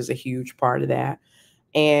base is a huge part of that.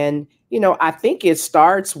 And, I think it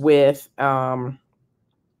starts with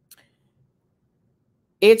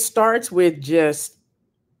just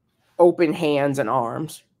open hands and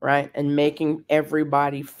arms, right? And making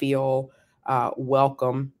everybody feel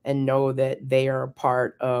welcome and know that they are a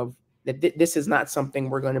part of that. This is not something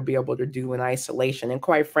we're going to be able to do in isolation. And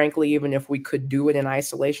quite frankly, even if we could do it in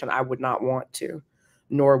isolation, I would not want to,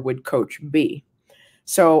 nor would Coach B.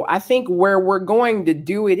 So I think where we're going to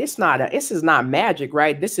do it, this is not magic,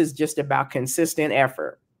 right? This is just about consistent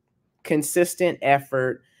effort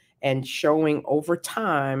and showing over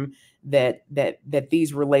time that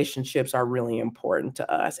these relationships are really important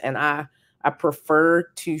to us. And I prefer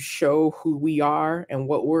to show who we are and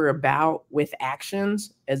what we're about with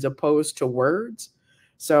actions as opposed to words.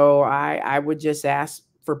 So I would just ask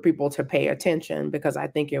for people to pay attention, because I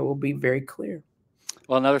think it will be very clear.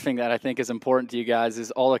 Well, another thing that I think is important to you guys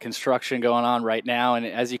is all the construction going on right now. And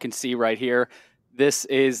as you can see right here, this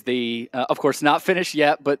is the, of course, not finished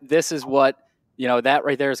yet, but this is what, that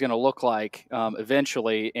right there is going to look like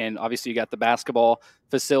eventually. And obviously you got the basketball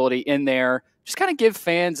facility in there. Just kind of give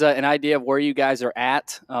fans an idea of where you guys are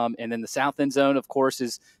at. And then the south end zone, of course,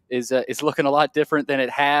 is looking a lot different than it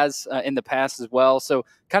has in the past as well. So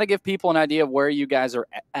kind of give people an idea of where you guys are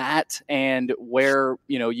at and where,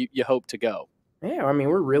 you hope to go. Yeah, I mean,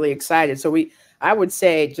 we're really excited. So I would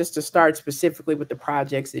say, just to start specifically with the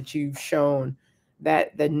projects that you've shown,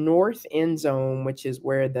 that the north end zone, which is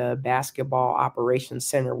where the basketball operations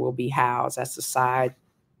center will be housed, that's the side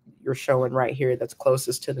you're showing right here that's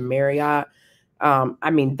closest to the Marriott. I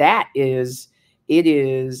mean, it's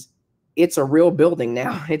a real building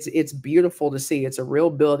now. It's beautiful to see. It's a real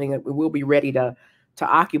building that we will be ready to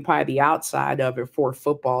occupy the outside of it for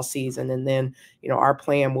football season. And then, our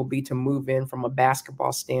plan will be to move in from a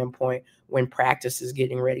basketball standpoint when practice is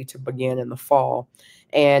getting ready to begin in the fall.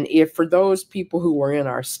 And if for those people who were in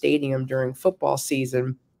our stadium during football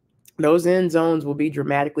season, those end zones will be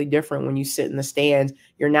dramatically different. When you sit in the stands,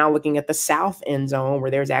 you're now looking at the south end zone,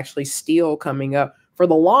 where there's actually steel coming up. For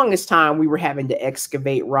the longest time, we were having to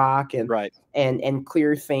excavate rock and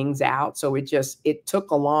clear things out. So it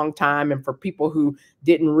took a long time. And for people who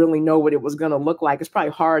didn't really know what it was going to look like, it's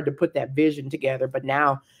probably hard to put that vision together. But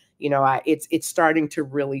now, it's starting to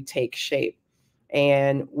really take shape.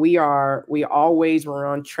 And we always were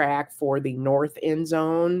on track for the north end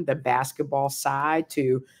zone, the basketball side,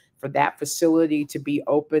 for that facility to be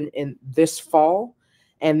open in this fall.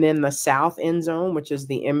 And then the south end zone, which is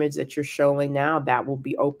the image that you're showing now, that will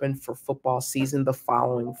be open for football season the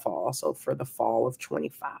following fall. So for the fall of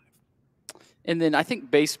 25. And then I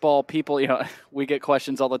think baseball people, we get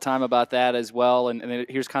questions all the time about that as well. And then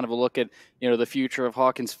here's kind of a look at, the future of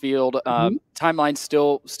Hawkins Field. Timeline's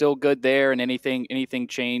still good there, and anything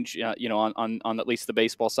change, on at least the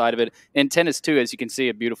baseball side of it. And tennis too, as you can see,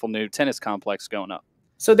 a beautiful new tennis complex going up.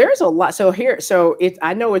 So there's a lot.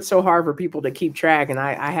 I know it's so hard for people to keep track, and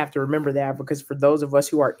I have to remember that, because for those of us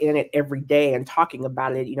who are in it every day and talking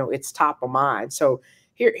about it, it's top of mind. So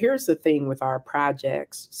here's the thing with our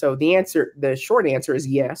projects. So the short answer is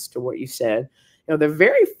yes to what you said. The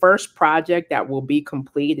very first project that will be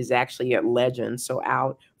complete is actually at Legends. So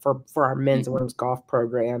out for our men's and women's golf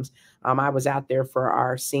programs. I was out there for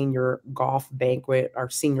our senior golf banquet, our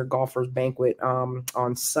senior golfers banquet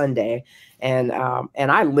on Sunday. And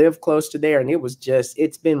I live close to there, and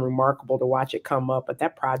it's been remarkable to watch it come up, but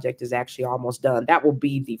that project is actually almost done. That will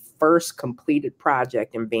be the first completed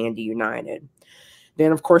project in Vandy United.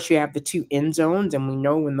 Then, of course, you have the 2 end zones, and we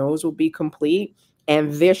know when those will be complete.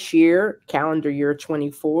 And this year, calendar year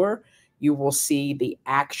 24, you will see the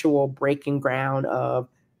actual breaking ground of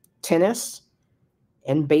tennis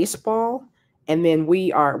and baseball. And then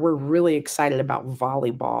we're really excited about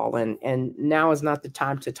volleyball. And now is not the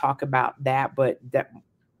time to talk about that, but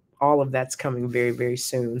all of that's coming very, very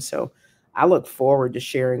soon. So I look forward to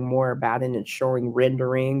sharing more about it and showing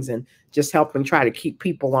renderings and just helping try to keep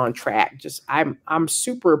people on track. I'm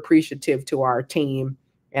super appreciative to our team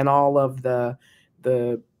and all of the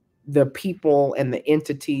people and the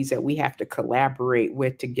entities that we have to collaborate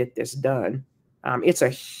with to get this done. It's a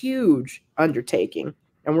huge undertaking,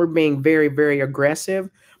 and we're being very, very aggressive,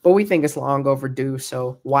 but we think it's long overdue.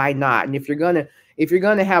 So why not? And if you're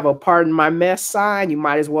gonna have a "Pardon My Mess" sign, you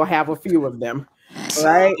might as well have a few of them,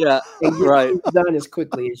 right? Yeah, and get right. it done as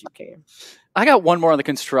quickly as you can. I got one more on the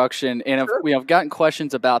construction, and I've gotten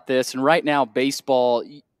questions about this. And right now, baseball,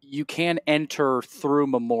 you can enter through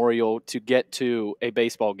Memorial to get to a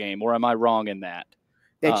baseball game, or am I wrong in that?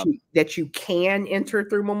 That you can enter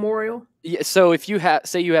through Memorial? Yeah. So if you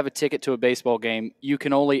say you have a ticket to a baseball game, you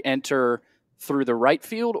can only enter through the right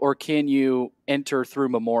field, or can you enter through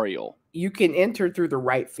Memorial? You can enter through the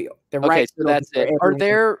right field. Okay, so that's it. Are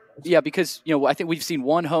there? Yeah, because I think we've seen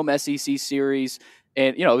one home SEC series,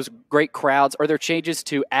 and it was great crowds. Are there changes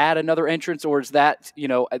to add another entrance, or is that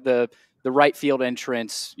the right field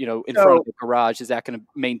entrance in front of the garage? Is that going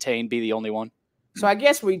to be the only one? So I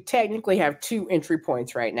guess we technically have 2 entry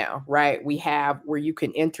points right now, right? We have where you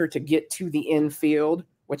can enter to get to the infield,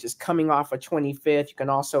 which is coming off of 25th. You can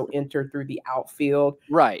also enter through the outfield.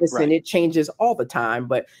 Right. Listen, it changes all the time.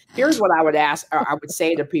 But here's what I would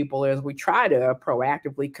say to people is we try to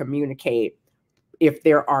proactively communicate if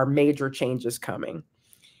there are major changes coming.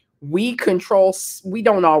 we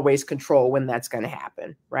don't always control when that's going to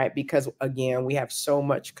happen, right? Because again, we have so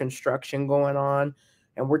much construction going on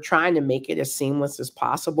and we're trying to make it as seamless as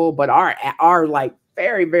possible, but are like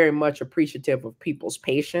very, very much appreciative of people's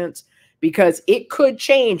patience because it could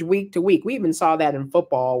change week to week. We even saw that in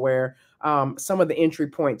football where some of the entry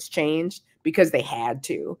points changed because they had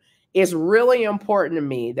to. It's really important to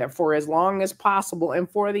me that for as long as possible and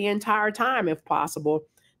for the entire time, if possible,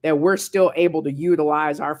 that we're still able to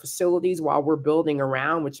utilize our facilities while we're building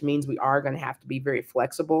around, which means we are going to have to be very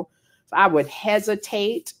flexible. So I would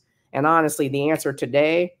hesitate. And honestly, the answer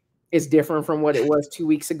today is different from what it was 2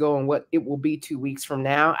 weeks ago and what it will be 2 weeks from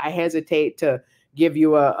now. I hesitate to give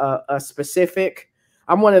you a specific.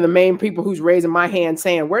 I'm one of the main people who's raising my hand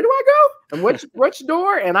saying, where do I go? And which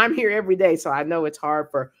door? And I'm here every day. So I know it's hard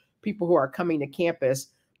for people who are coming to campus,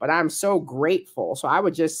 but I'm so grateful. So I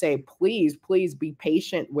would just say, please, please be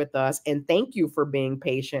patient with us. And thank you for being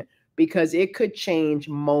patient because it could change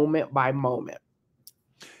moment by moment.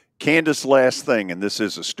 Candice, last thing, and this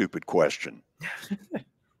is a stupid question.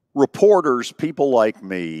 Reporters, people like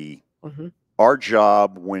me, our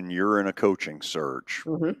job when you're in a coaching search,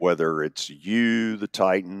 whether it's you, the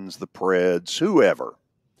Titans, the Preds, whoever,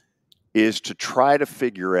 is to try to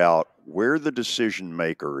figure out where the decision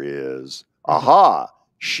maker is. Aha,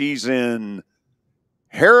 she's in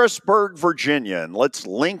Harrisburg, Virginia, and let's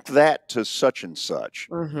link that to such and such.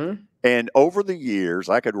 And over the years,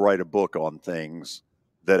 I could write a book on things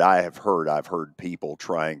that I have heard. I've heard people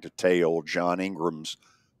trying to tail John Ingram's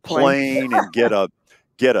plane and get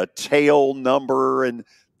a tail number, and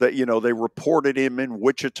that, you know, they reported him in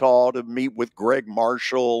Wichita to meet with Greg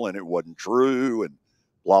Marshall and it wasn't true and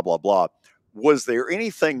blah, blah, blah. Was there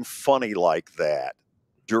anything funny like that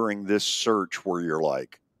during this search where you're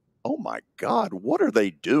like, oh my God, what are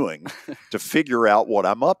they doing to figure out what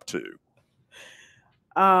I'm up to?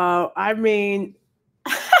 I mean,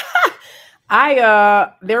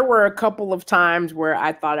 there were a couple of times where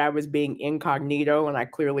I thought I was being incognito and I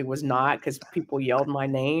clearly was not because people yelled my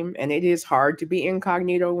name, and it is hard to be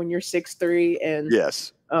incognito when you're 6'3", and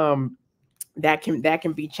yes, that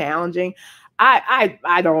can be challenging.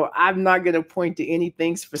 I'm not going to point to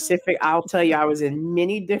anything specific. I'll tell you, I was in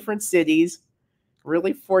many different cities,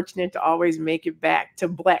 really fortunate to always make it back to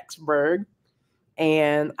Blacksburg.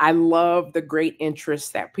 And I love the great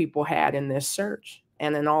interest that people had in this search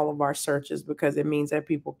and in all of our searches, because it means that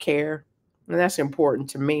people care. And that's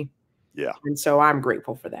important to me. Yeah. And so I'm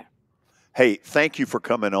grateful for that. Hey, thank you for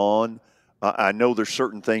coming on. I know there's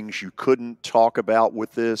certain things you couldn't talk about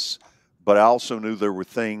with this, but I also knew there were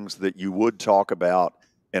things that you would talk about,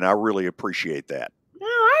 and I really appreciate that. No,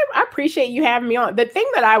 I appreciate you having me on. The thing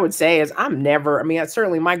that I would say is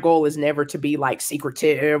certainly my goal is never to be like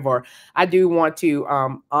secretive, or I do want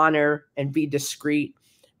to honor and be discreet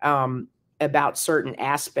about certain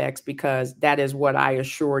aspects, because that is what I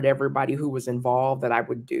assured everybody who was involved that I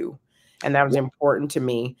would do. And that was important to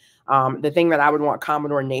me. The thing that I would want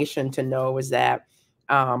Commodore Nation to know is that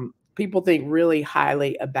people think really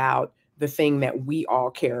highly about the thing that we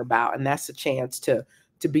all care about, and that's the chance to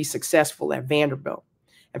be successful at Vanderbilt.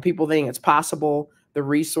 And people think it's possible. The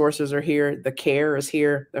resources are here. The care is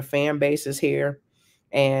here. The fan base is here.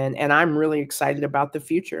 And I'm really excited about the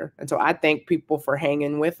future. And so I thank people for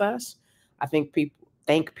hanging with us. I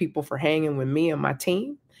thank people for hanging with me and my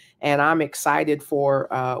team. And I'm excited for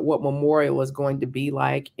what Memorial is going to be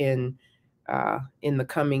like in the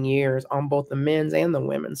coming years on both the men's and the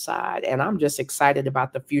women's side. And I'm just excited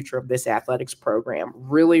about the future of this athletics program.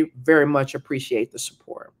 Really very much appreciate the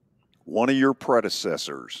support. One of your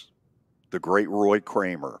predecessors, the great Roy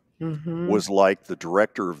Kramer, was like the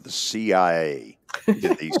director of the CIA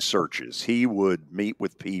in these searches. He would meet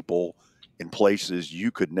with people in places you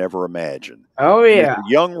could never imagine. Oh, yeah. As a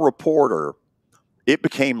young reporter, it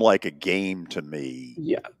became like a game to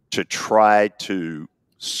me to try to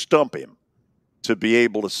stump him, to be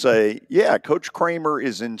able to say, yeah, Coach Kramer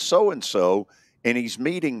is in so-and-so, and he's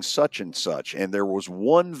meeting such and such. And there was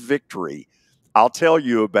one victory. I'll tell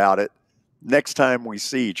you about it next time we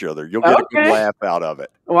see each other. You'll get a good laugh out of it.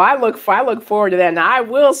 Well, I look forward to that. Now, I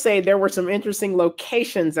will say there were some interesting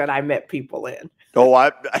locations that I met people in. Oh,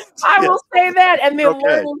 I will say that. And then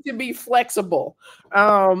learning to be flexible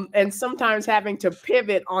and sometimes having to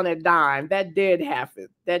pivot on a dime. That did happen.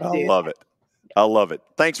 I love it. I love it.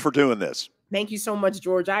 Thanks for doing this. Thank you so much,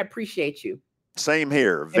 George. I appreciate you. Same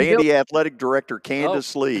here. Vandy Athletic Director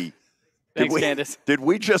Candice Lee. Thanks, Candice. Did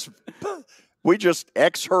we just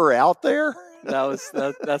X her out there?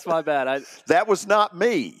 That's my bad. That was not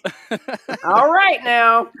me. All right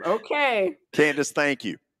now. Okay. Candice, thank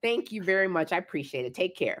you. Thank you very much. I appreciate it.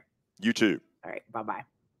 Take care. You too. All right. Bye-bye.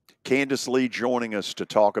 Candice Lee joining us to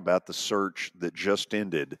talk about the search that just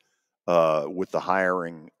ended with the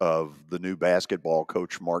hiring of the new basketball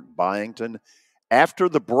coach, Mark Byington. After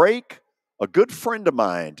the break, a good friend of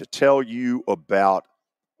mine to tell you about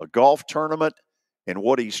a golf tournament and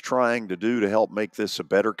what he's trying to do to help make this a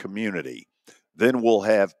better community. Then we'll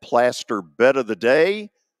have Plaster Bet of the Day,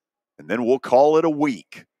 and then we'll call it a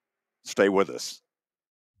week. Stay with us.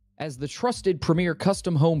 As the trusted premier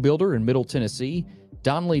custom home builder in Middle Tennessee,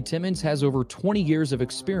 Donnelly Timmons has over 20 years of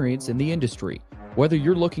experience in the industry. Whether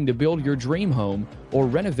you're looking to build your dream home or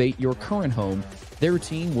renovate your current home, their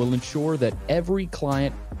team will ensure that every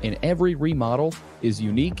client and every remodel is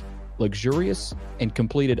unique, luxurious, and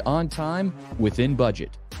completed on time within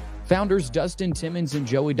budget. Founders Dustin Timmons and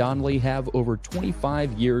Joey Donnelly have over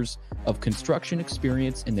 25 years of construction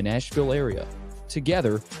experience in the Nashville area.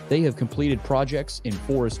 Together, they have completed projects in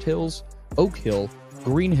Forest Hills, Oak Hill,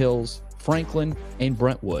 Green Hills, Franklin, and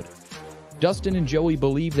Brentwood. Dustin and Joey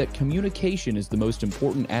believe that communication is the most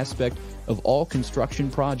important aspect of all construction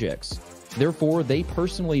projects. Therefore, they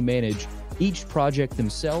personally manage each project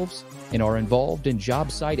themselves and are involved in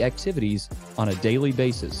job site activities on a daily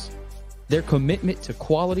basis. Their commitment to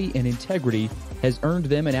quality and integrity has earned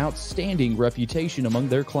them an outstanding reputation among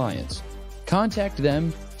their clients. Contact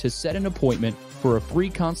them to set an appointment for a free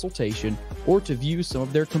consultation or to view some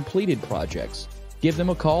of their completed projects. Give them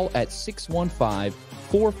a call at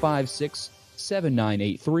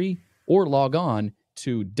 615-456-7983 or log on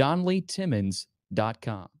to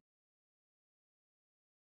DonnellyTimmons.com.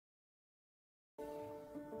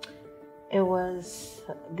 It was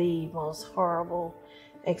the most horrible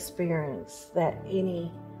experience that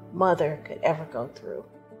any mother could ever go through.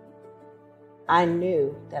 I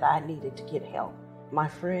knew that I needed to get help. My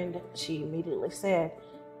friend, she immediately said,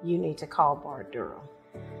 "You need to call Bart Durham."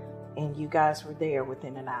 And you guys were there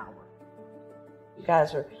within an hour. You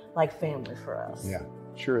guys are like family for us. Yeah,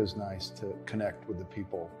 sure is nice to connect with the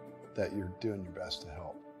people that you're doing your best to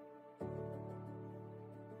help.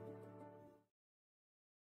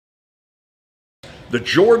 The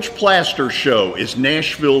George Plaster Show is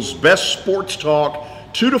Nashville's best sports talk,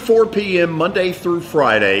 2 to 4 p.m. Monday through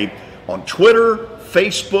Friday on Twitter,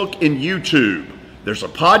 Facebook, and YouTube. There's a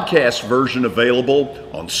podcast version available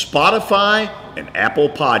on Spotify and Apple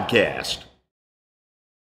Podcast.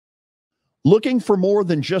 Looking for more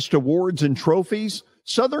than just awards and trophies?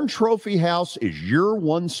 Southern Trophy House is your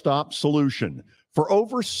one-stop solution. For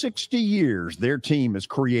over 60 years, their team has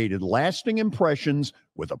created lasting impressions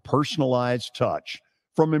with a personalized touch.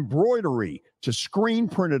 From embroidery to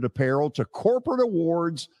screen-printed apparel to corporate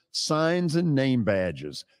awards, signs, and name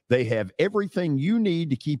badges, they have everything you need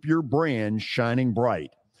to keep your brand shining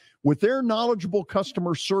bright. With their knowledgeable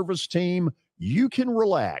customer service team, you can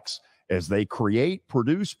relax as they create,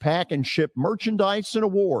 produce, pack, and ship merchandise and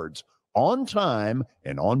awards on time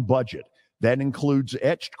and on budget. That includes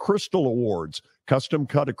etched crystal awards,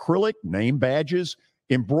 custom-cut acrylic name badges,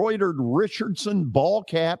 embroidered Richardson ball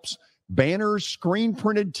caps, banners,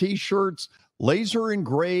 screen-printed T-shirts,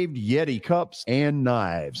 laser-engraved Yeti cups, and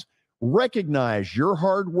knives. Recognize your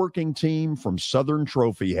hard-working team from Southern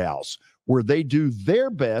Trophy House, where they do their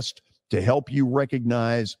best to help you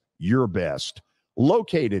recognize your best.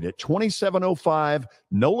 Located at 2705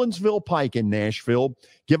 Nolensville Pike in Nashville,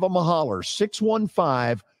 give them a holler,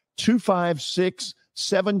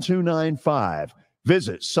 615-256-7295.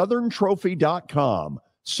 Visit southerntrophy.com.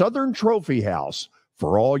 Southern Trophy House,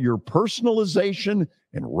 for all your personalization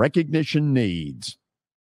and recognition needs.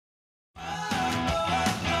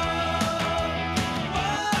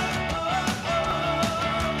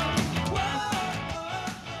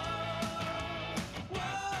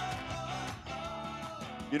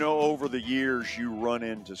 You know, over the years, you run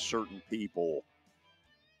into certain people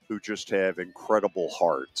who just have incredible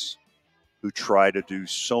hearts, who try to do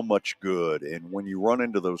so much good. And when you run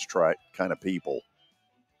into those kind of people,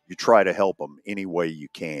 you try to help them any way you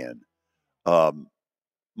can.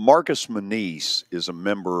 Marcus Manise is a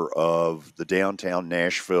member of the downtown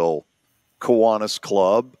Nashville Kiwanis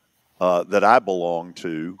Club that I belong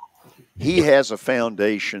to. He has a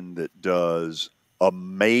foundation that does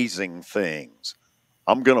amazing things.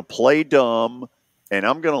 I'm going to play dumb, and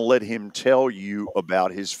I'm going to let him tell you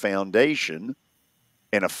about his foundation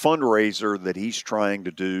and a fundraiser that he's trying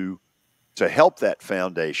to do to help that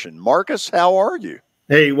foundation. Marcus, how are you?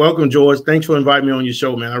 Hey, welcome, George. Thanks for inviting me on your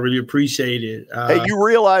show, man. I really appreciate it. Hey, you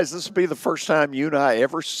realize this will be the first time you and I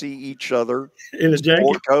ever see each other in a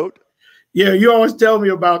jacket coat? Yeah, you always tell me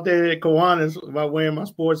about that at Kiwanis about wearing my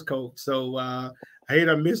sports coat. So I hate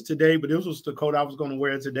I missed today, but this was the coat I was going to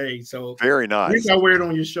wear today. So very nice. I think I wear it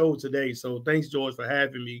on your show today. So thanks, George, for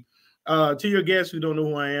having me. To your guests who don't know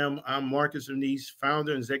who I am, I'm Marcus Venice,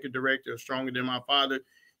 founder and executive director of Stronger Than My Father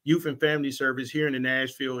Youth and Family Service here in the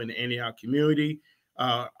Nashville and Antioch community.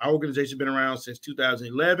 Our organization has been around since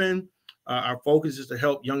 2011. Our focus is to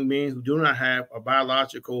help young men who do not have a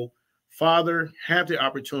biological father have the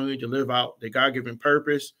opportunity to live out their God-given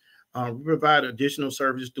purpose. We provide additional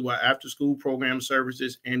services through our after-school program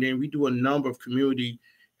services, and then we do a number of community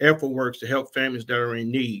effort works to help families that are in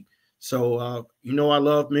need. So, I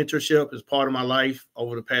love mentorship as part of my life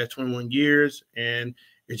over the past 21 years, and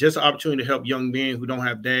it's just an opportunity to help young men who don't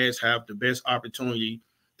have dads have the best opportunity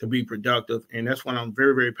to be productive, and that's what I'm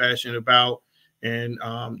very, very passionate about, and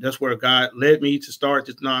that's where God led me to start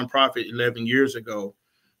this nonprofit 11 years ago.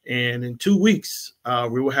 And in 2 weeks,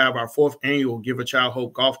 we will have our 4th annual Give a Child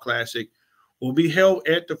Hope Golf Classic. Will be held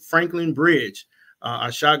at the Franklin Bridge.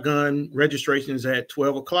 Our shotgun registration is at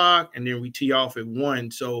 12 o'clock, and then we tee off at 1.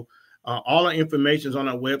 So all our information is on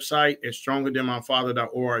our website at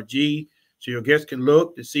strongerthanmyfather.org. So your guests can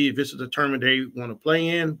look to see if this is a tournament they want to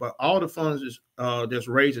play in. But all the funds that's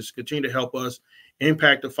raised is continue to help us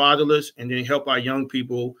impact the fatherless and then help our young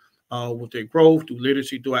people with their growth through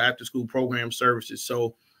literacy, through our after-school program services.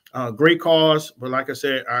 So great cause. But like I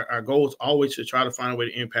said, our goal is always to try to find a way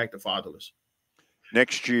to impact the fatherless.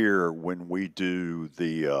 Next year, when we do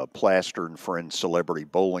the Plaster and Friends Celebrity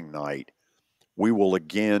Bowling Night, we will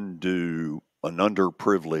again do an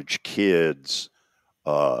underprivileged kids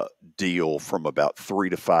deal from about 3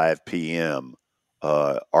 to 5 p.m.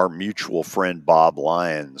 Our mutual friend Bob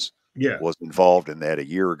Lyons was involved in that a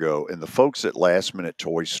year ago. And the folks at Last Minute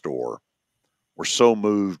Toy Store were so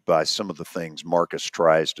moved by some of the things Marcus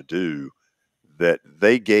tries to do that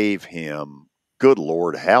they gave him, good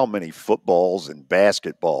Lord, how many footballs and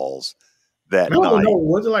basketballs that night. No,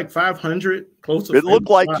 was it like 500? Close to it looked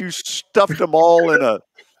like you stuffed them all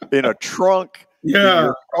in a trunk.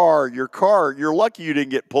 Yeah. Your car. You're lucky you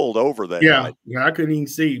didn't get pulled over that night. Yeah, I couldn't even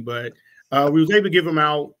see, but we was able to give them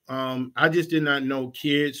out. I just did not know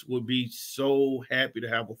kids would be so happy to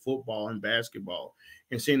have a football and basketball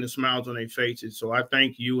and seeing the smiles on their faces. So I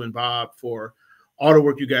thank you and Bob for all the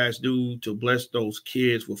work you guys do to bless those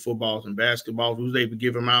kids with footballs and basketballs. We was able to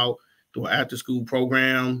give them out through an after-school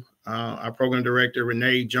program. Our program director,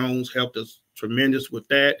 Renee Jones, helped us tremendous with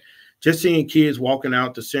that. Just seeing kids walking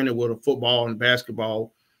out the center with a football and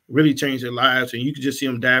basketball really changed their lives. And you could just see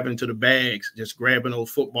them diving into the bags, just grabbing those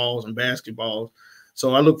footballs and basketballs.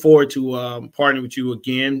 So I look forward to partnering with you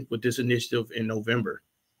again with this initiative in November.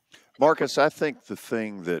 Marcus, I think the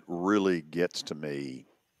thing that really gets to me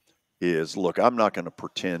is, look, I'm not going to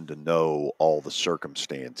pretend to know all the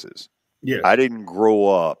circumstances. Yeah. I didn't grow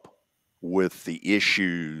up with the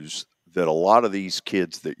issues that a lot of these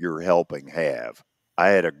kids that you're helping have. I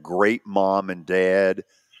had a great mom and dad.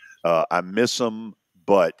 I miss them,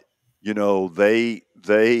 but they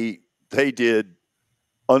did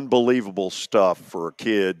unbelievable stuff for a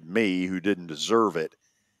kid, me, who didn't deserve it.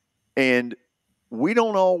 And we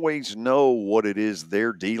don't always know what it is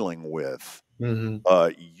they're dealing with.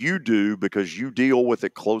 Mm-hmm. You do, because you deal with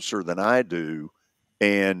it closer than I do.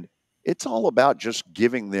 And it's all about just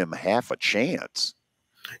giving them half a chance.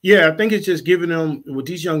 Yeah, I think it's just giving them, with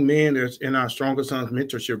these young men that's in our Stronger Sons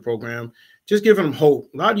mentorship program, just giving them hope.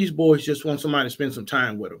 A lot of these boys just want somebody to spend some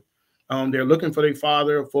time with them. They're looking for their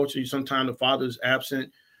father. Unfortunately, sometimes the father is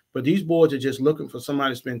absent. But these boys are just looking for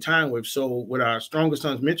somebody to spend time with. So with our Stronger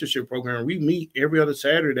Sons mentorship program, we meet every other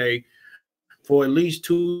Saturday for at least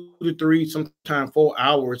 2 to 3, sometimes 4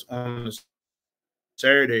 hours on a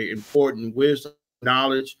Saturday, important wisdom,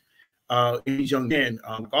 knowledge in these young men.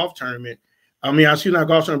 Golf tournament. I mean, I see not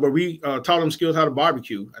golf tournament, but we taught them skills how to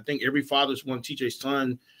barbecue. I think every father's want to teach a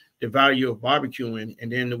son the value of barbecuing.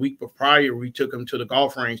 And then the week prior, we took them to the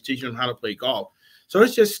golf range, teaching them how to play golf. So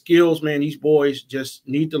it's just skills, man. These boys just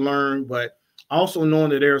need to learn, but also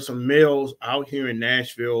knowing that there are some males out here in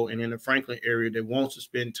Nashville and in the Franklin area that wants to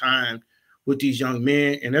spend time with these young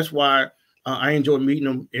men. And that's why I enjoy meeting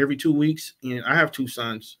them every 2 weeks. And I have 2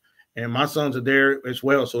 sons, and my sons are there as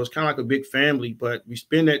well. So it's kind of like a big family, but we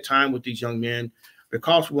spend that time with these young men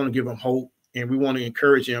because we want to give them hope, and we want to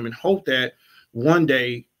encourage them and hope that one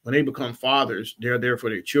day when they become fathers, they're there for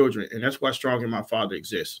their children. And that's why Stronger Than My Father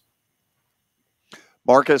exists.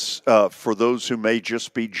 Marcus, for those who may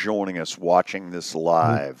just be joining us watching this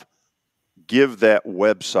live, give that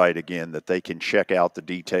website again that they can check out the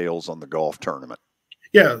details on the golf tournament.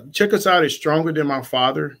 Yeah, check us out at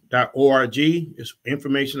strongerthanmyfather.org. It's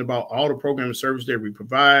information about all the program and service that we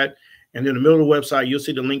provide. And in the middle of the website, you'll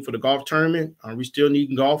see the link for the golf tournament. We still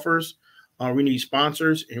need golfers. We need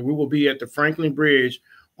sponsors. And we will be at the Franklin Bridge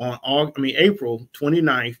on April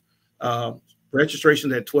 29th,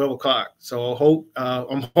 Registration at 12 o'clock. So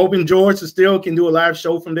I'm hoping George still can do a live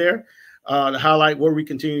show from there to highlight what we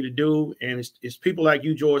continue to do. And it's people like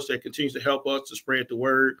you, George, that continues to help us to spread the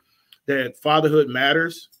word that fatherhood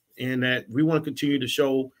matters and that we want to continue to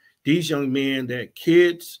show these young men that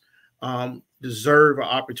kids deserve an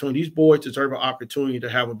opportunity. These boys deserve an opportunity to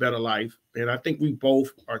have a better life. And I think we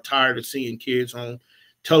both are tired of seeing kids on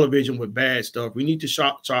television with bad stuff. We need to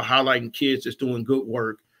start highlighting kids that's doing good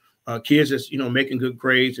work, kids that's, making good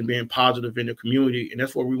grades and being positive in the community. And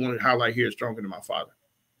that's what we want to highlight here at Stronger Than My Father.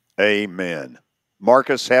 Amen.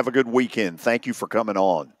 Marcus, have a good weekend. Thank you for coming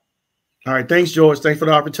on. All right. Thanks, George. Thanks for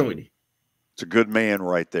the opportunity. It's a good man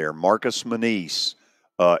right there. Marcus Manise.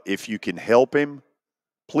 If you can help him,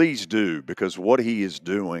 please do, because what he is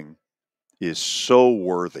doing is so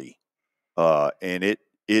worthy. And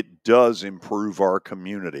it does improve our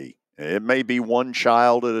community. It may be one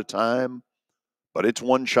child at a time, but it's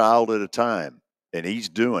one child at a time, and he's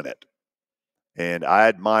doing it. And I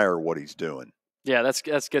admire what he's doing. Yeah,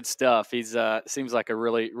 that's good stuff. He's seems like a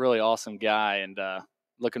really, really awesome guy, and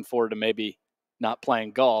looking forward to maybe not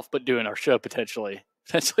playing golf, but doing our show potentially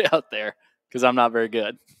out there, because I'm not very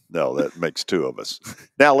good. No, that makes two of us.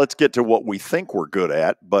 Now let's get to what we think we're good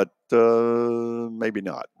at, but maybe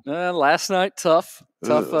not. Last night, tough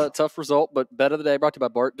result, but bet of the day brought to you by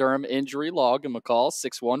Bart Durham Injury Law. Give him a call,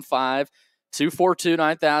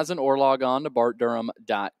 615-242-9000, or log on to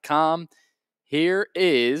bartdurham.com. Here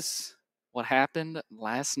is what happened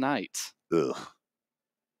last night. Ugh.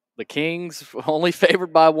 The Kings only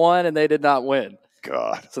favored by 1, and they did not win.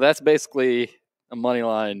 God. So that's basically a money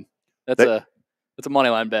line. That's a money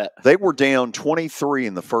line bet. They were down 23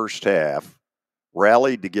 in the first half,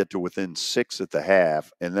 rallied to get to within 6 at the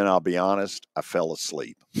half, and then I'll be honest, I fell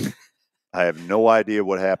asleep. I have no idea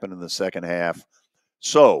what happened in the second half.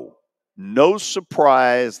 So, no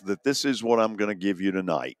surprise that this is what I'm going to give you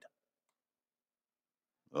tonight.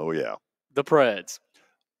 Oh, yeah. The Preds.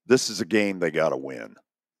 This is a game they got to win.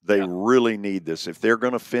 They really need this. If they're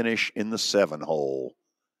going to finish in the 7-hole,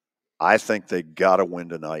 I think they got to win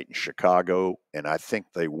tonight in Chicago, and I think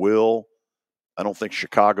they will. I don't think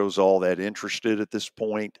Chicago's all that interested at this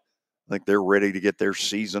point. I think they're ready to get their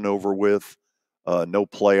season over with. No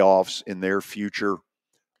playoffs in their future.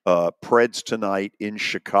 Preds tonight in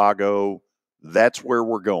Chicago. That's where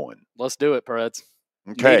we're going. Let's do it, Preds.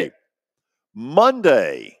 Okay.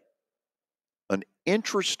 Monday, an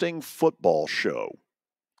interesting football show.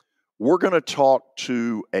 We're going to talk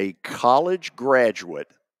to a college graduate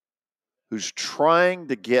who's trying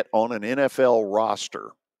to get on an NFL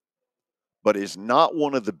roster, but is not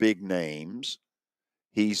one of the big names.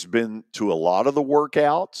 He's been to a lot of the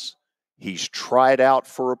workouts. He's tried out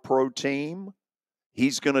for a pro team.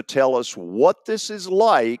 He's going to tell us what this is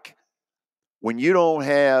like when you don't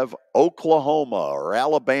have Oklahoma or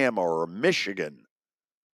Alabama or Michigan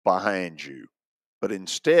behind you, but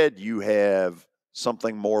instead you have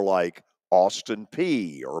something more like Austin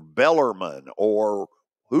Peay or Bellarmine or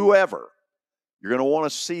whoever. You're going to want to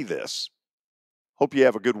see this. Hope you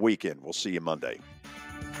have a good weekend. We'll see you Monday.